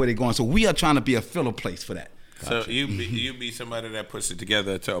not where they're going. So we are trying to be a filler place for that. So you be somebody that puts it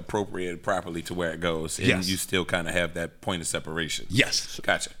together to appropriate it properly to where it goes, and you still kind of have that point of separation. Yes.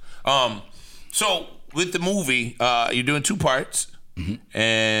 Gotcha. So with the movie, you're doing 2 parts,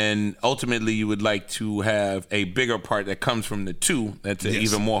 and ultimately you would like to have a bigger part that comes from the 2. That's an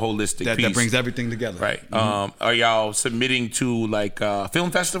even more holistic piece. That brings everything together. Right. Are y'all submitting to like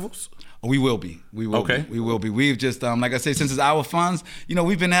film festivals? We will be. We will be. We've just, like I say, since it's our funds,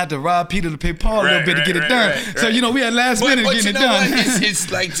 we've been had to rob Peter to pay Paul a little bit to get it done. So, we had last minute getting it done.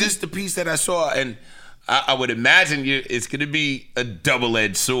 It's like just the piece that I saw, and I would imagine it's going to be a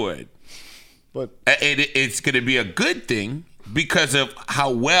double-edged sword. But it's going to be a good thing because of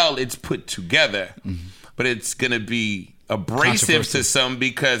how well it's put together. But it's going to be abrasive to some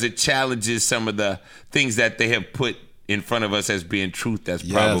because it challenges some of the things that they have put in front of us as being truth that's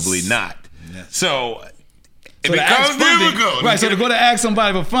probably not. So it becomes difficult. Right, so to go to ask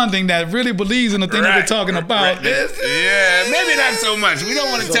somebody for funding that really believes in the thing that we're talking about. Maybe not so much. We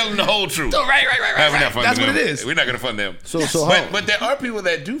don't want to tell them the whole truth. Right. That's what it is. We're not going to fund them. But there are people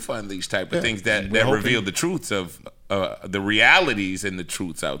that do fund these type of things that reveal the truths of the realities and the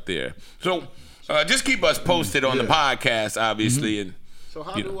truths out there. So just keep us posted on the podcast, obviously, and so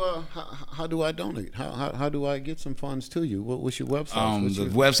how do I donate? How do I get some funds to you? What's your website? The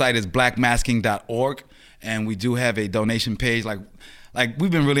website is blackmasking.org, and we do have a donation page. Like we've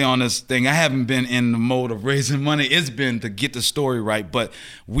been really on this thing. I haven't been in the mode of raising money. It's been to get the story right, but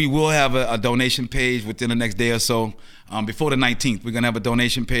we will have a donation page within the next day or so. Before the 19th, we're gonna have a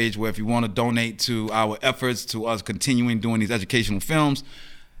donation page where if you want to donate to our efforts to us continuing doing these educational films.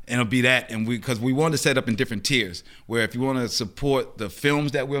 And it'll be that, and because we want to set up in different tiers, where if you want to support the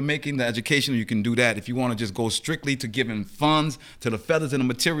films that we're making, the education, you can do that. If you want to just go strictly to giving funds to the feathers and the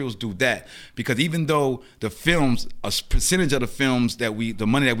materials, do that. Because even though the films, a percentage of the films the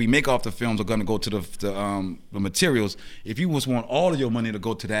money that we make off the films are going to go to the materials. If you just want all of your money to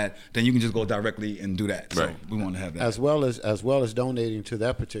go to that, then you can just go directly and do that. So we want to have that. As well as donating to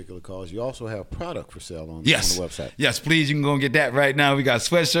that particular cause, you also have product for sale on the website. Yes, please, you can go and get that right now. We got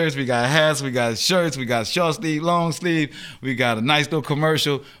sweatshirts. We got hats, we got shirts, we got short sleeve, long sleeve, we got a nice little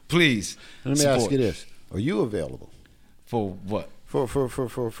commercial. Please Let me ask you this. Are you available? For what? For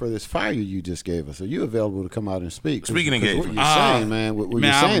this fire you just gave us. Are you available to come out and speak? Speaking engagement. What you're saying, man, what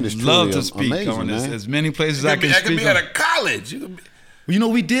you're saying is truly love to speak amazing, on this. man. As many places I can speak. That could be at a college.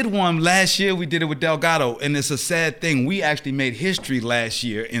 We did one last year. We did it with Delgado, and it's a sad thing. We actually made history last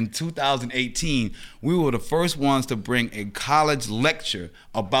year. In 2018, we were the first ones to bring a college lecture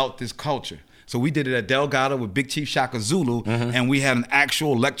about this culture. So we did it at Delgado with Big Chief Shaka Zulu, and we had an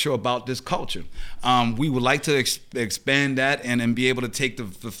actual lecture about this culture. We would like to expand that and be able to take the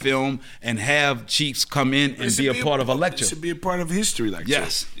film and have chiefs come in and be a part of a lecture. It should be a part of history lecture.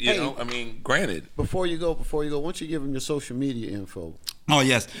 Yes. Granted. Before you go, why don't you give them your social media info? Oh,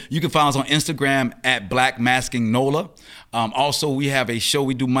 yes. You can find us on Instagram at Black Masking NOLA. Also, we have a show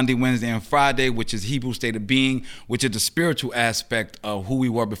we do Monday, Wednesday, and Friday, which is Hebrew State of Being, which is the spiritual aspect of who we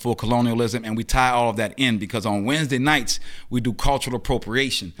were before colonialism. And we tie all of that in because on Wednesday nights, we do cultural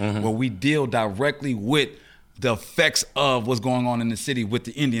appropriation, where we deal directly with the effects of what's going on in the city with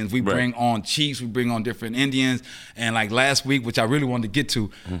the Indians. We bring on chiefs, we bring on different Indians. And like last week, which I really wanted to get to,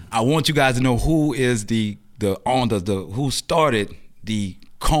 I want you guys to know who is who started the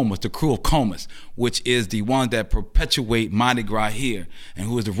Comas, the crew of Comas, which is the one that perpetuate Mardi Gras here, and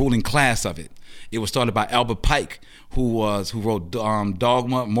who is the ruling class of it. It was started by Albert Pike, who wrote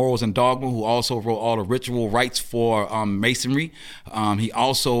Dogma, Morals and Dogma, who also wrote all the ritual rites for Masonry. He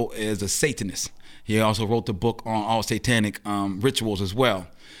also is a Satanist. He also wrote the book on all satanic rituals as well.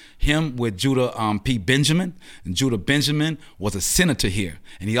 Him with Judah P. Benjamin. And Judah Benjamin was a senator here.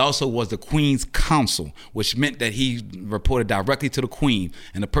 And he also was the Queen's counsel, which meant that he reported directly to the Queen.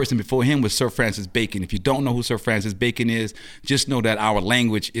 And the person before him was Sir Francis Bacon. If you don't know who Sir Francis Bacon is, just know that our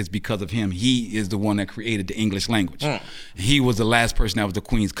language is because of him. He is the one that created the English language. He was the last person that was the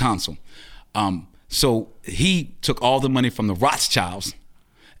Queen's counsel. So he took all the money from the Rothschilds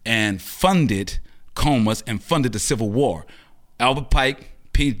and funded Comas and funded the Civil War. Albert Pike,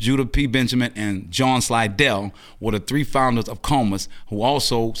 Judah P. Benjamin, and John Slidell were the three founders of Comas, who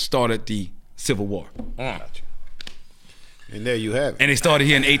also started the Civil War. And there you have it. And they started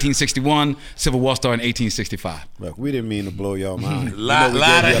here in 1861. Civil War started in 1865. Look, we didn't mean to blow your mind. lot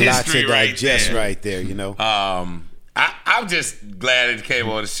of history right there, you know. I'm just glad it came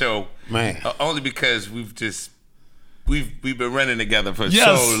on the show, man. Only because we've been running together for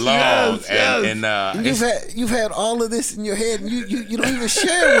so long, and you've had all of this in your head, and you don't even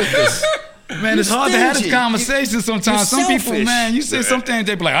share with us. Man, it's hard to have this conversation sometimes. Some people, man, you say something,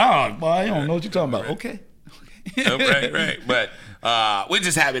 they be like, "Oh, boy, I don't know what you're talking about." Okay. right. But we're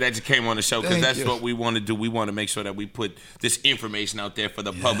just happy that you came on the show, because that's what we want to do. We want to make sure that we put this information out there for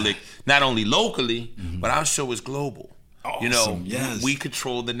the public, not only locally, but our show is global. Awesome. You know, we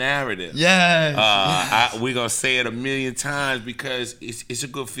control the narrative. We're going to say it a million times, because it's a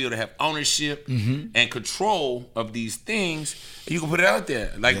good feel to have ownership and control of these things. You can put it out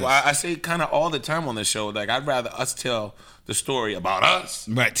there. Like I say kind of all the time on the show, like I'd rather us tell the story about us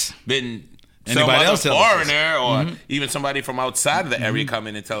than anybody else, foreigner or even somebody from outside of the area come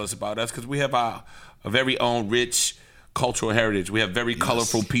in and tell us about us, because we have our very own rich cultural heritage. We have very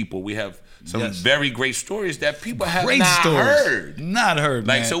colorful people. We have some very great stories that people have not heard.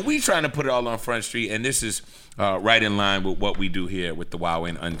 Like, so we trying to put it all on Front Street, and this is right in line with what we do here with the Wow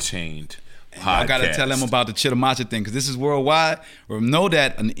and Unchained podcast. I got to tell them about the Chittimacha thing, because this is worldwide. Know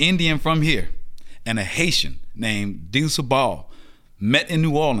that an Indian from here and a Haitian named Dusabal met in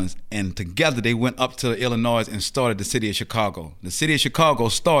New Orleans, and together they went up to Illinois and started the city of Chicago. The city of Chicago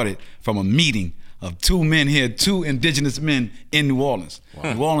started from a meeting of two indigenous men in New Orleans.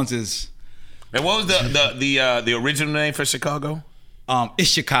 Wow. New Orleans is... And what was the original name for Chicago? It's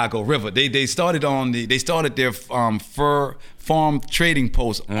Chicago River. They started their fur farm trading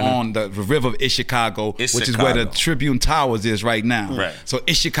post on the river of Chicago, which is where the Tribune Towers is right now. Right. So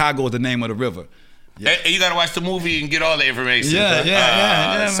Chicago is the name of the river. Yeah. And you gotta watch the movie and get all the information.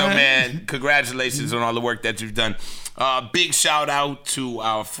 So man, congratulations on all the work that you've done. Big shout out to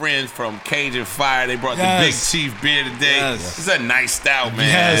our friends from Cajun Fire. They brought the Big Chief beer today. It's a nice stout,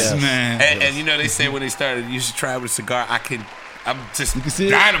 man. Man. And you know, they say when they started, you should try with a cigar. I'm just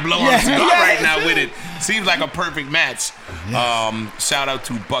dying to blow on a cigar right now with it. Seems like a perfect match. Shout out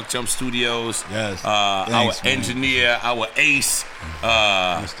to Buck Jump Studios. Our engineer, our ace,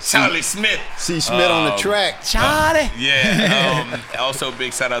 Charlie Smith. C. Smith on the track. Charlie. Also,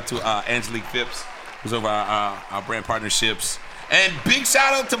 big shout out to Angelique Phipps, who's over our brand partnerships. And big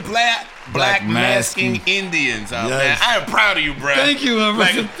shout out to Black Masking Indians. Man, I am proud of you, bro. Thank you, bro.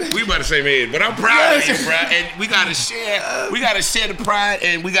 Like, we about to say man, but I'm proud of you, bro. And we gotta share the pride,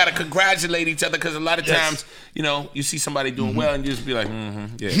 and we gotta congratulate each other, because a lot of times, you know, you see somebody doing well, and you just be like,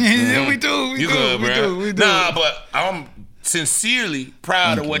 we do. You good, bro? We do. Nah, but I'm sincerely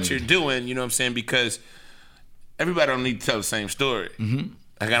proud of what you're doing. You know what I'm saying? Because everybody don't need to tell the same story.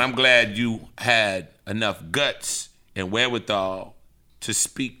 Like, and I'm glad you had enough guts and wherewithal to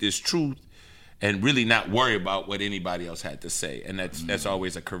speak this truth and really not worry about what anybody else had to say. And that's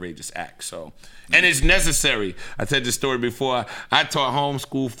always a courageous act. So, and it's necessary. I told this story before. I taught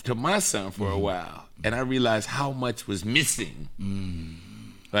homeschool to my son for a while, and I realized how much was missing.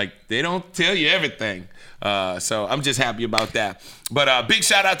 Like, they don't tell you everything. So I'm just happy about that. But big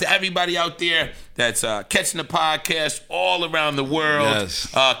shout out to everybody out there that's catching the podcast all around the world.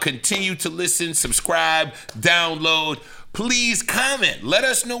 Continue to listen, subscribe, download. Please comment. Let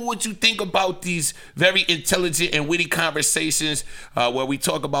us know what you think about these very intelligent and witty conversations where we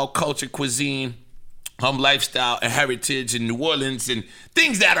talk about culture, cuisine, lifestyle, and heritage in New Orleans, and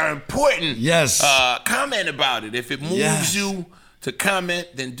things that are important. Comment about it. If it moves you to comment,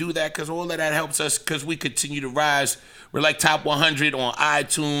 then do that, because all of that helps us, because we continue to rise. We're like top 100 on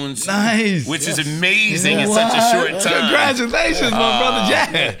iTunes, which is amazing in such a short time. Congratulations, my brother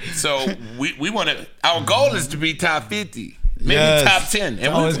Jack. So we want to. Our goal is to be top 50. maybe Yes. top 10.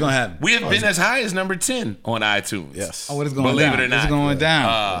 And Oh, it's gonna happen. We have been as high as number 10 on iTunes. Yes. Oh, what is going Believe down? it or not. It's going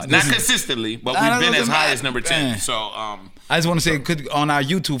down. Not consistently, but Nah, we've that been as doesn't high matter. as number 10. Man. So, I just want to say, on our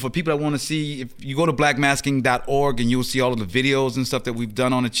YouTube, for people that want to see, if you go to blackmasking.org and you'll see all of the videos and stuff that we've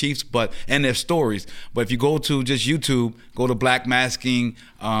done on the Chiefs, and their stories. But if you go to just YouTube, go to Black Masking,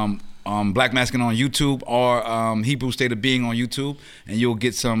 Black Masking on YouTube, or Hebrew State of Being on YouTube, and you'll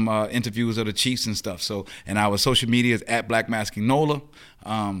get some interviews of the Chiefs and stuff. So, and our social media is at Black Masking NOLA.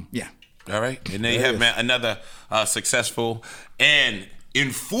 Yeah. all right. And there you have another successful and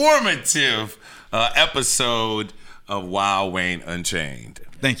informative episode of Wild Wayne Unchained.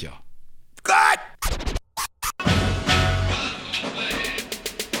 Thank y'all. God!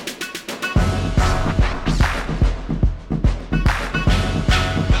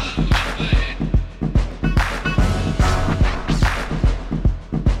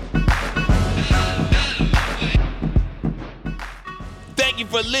 Thank you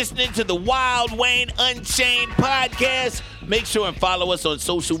for listening to the Wild Wayne Unchained podcast. Make sure and follow us on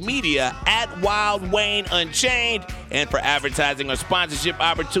social media at Wild Wayne Unchained. And for advertising or sponsorship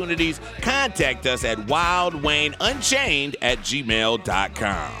opportunities, contact us at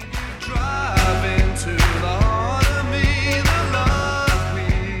wildwayneunchained@gmail.com. Driving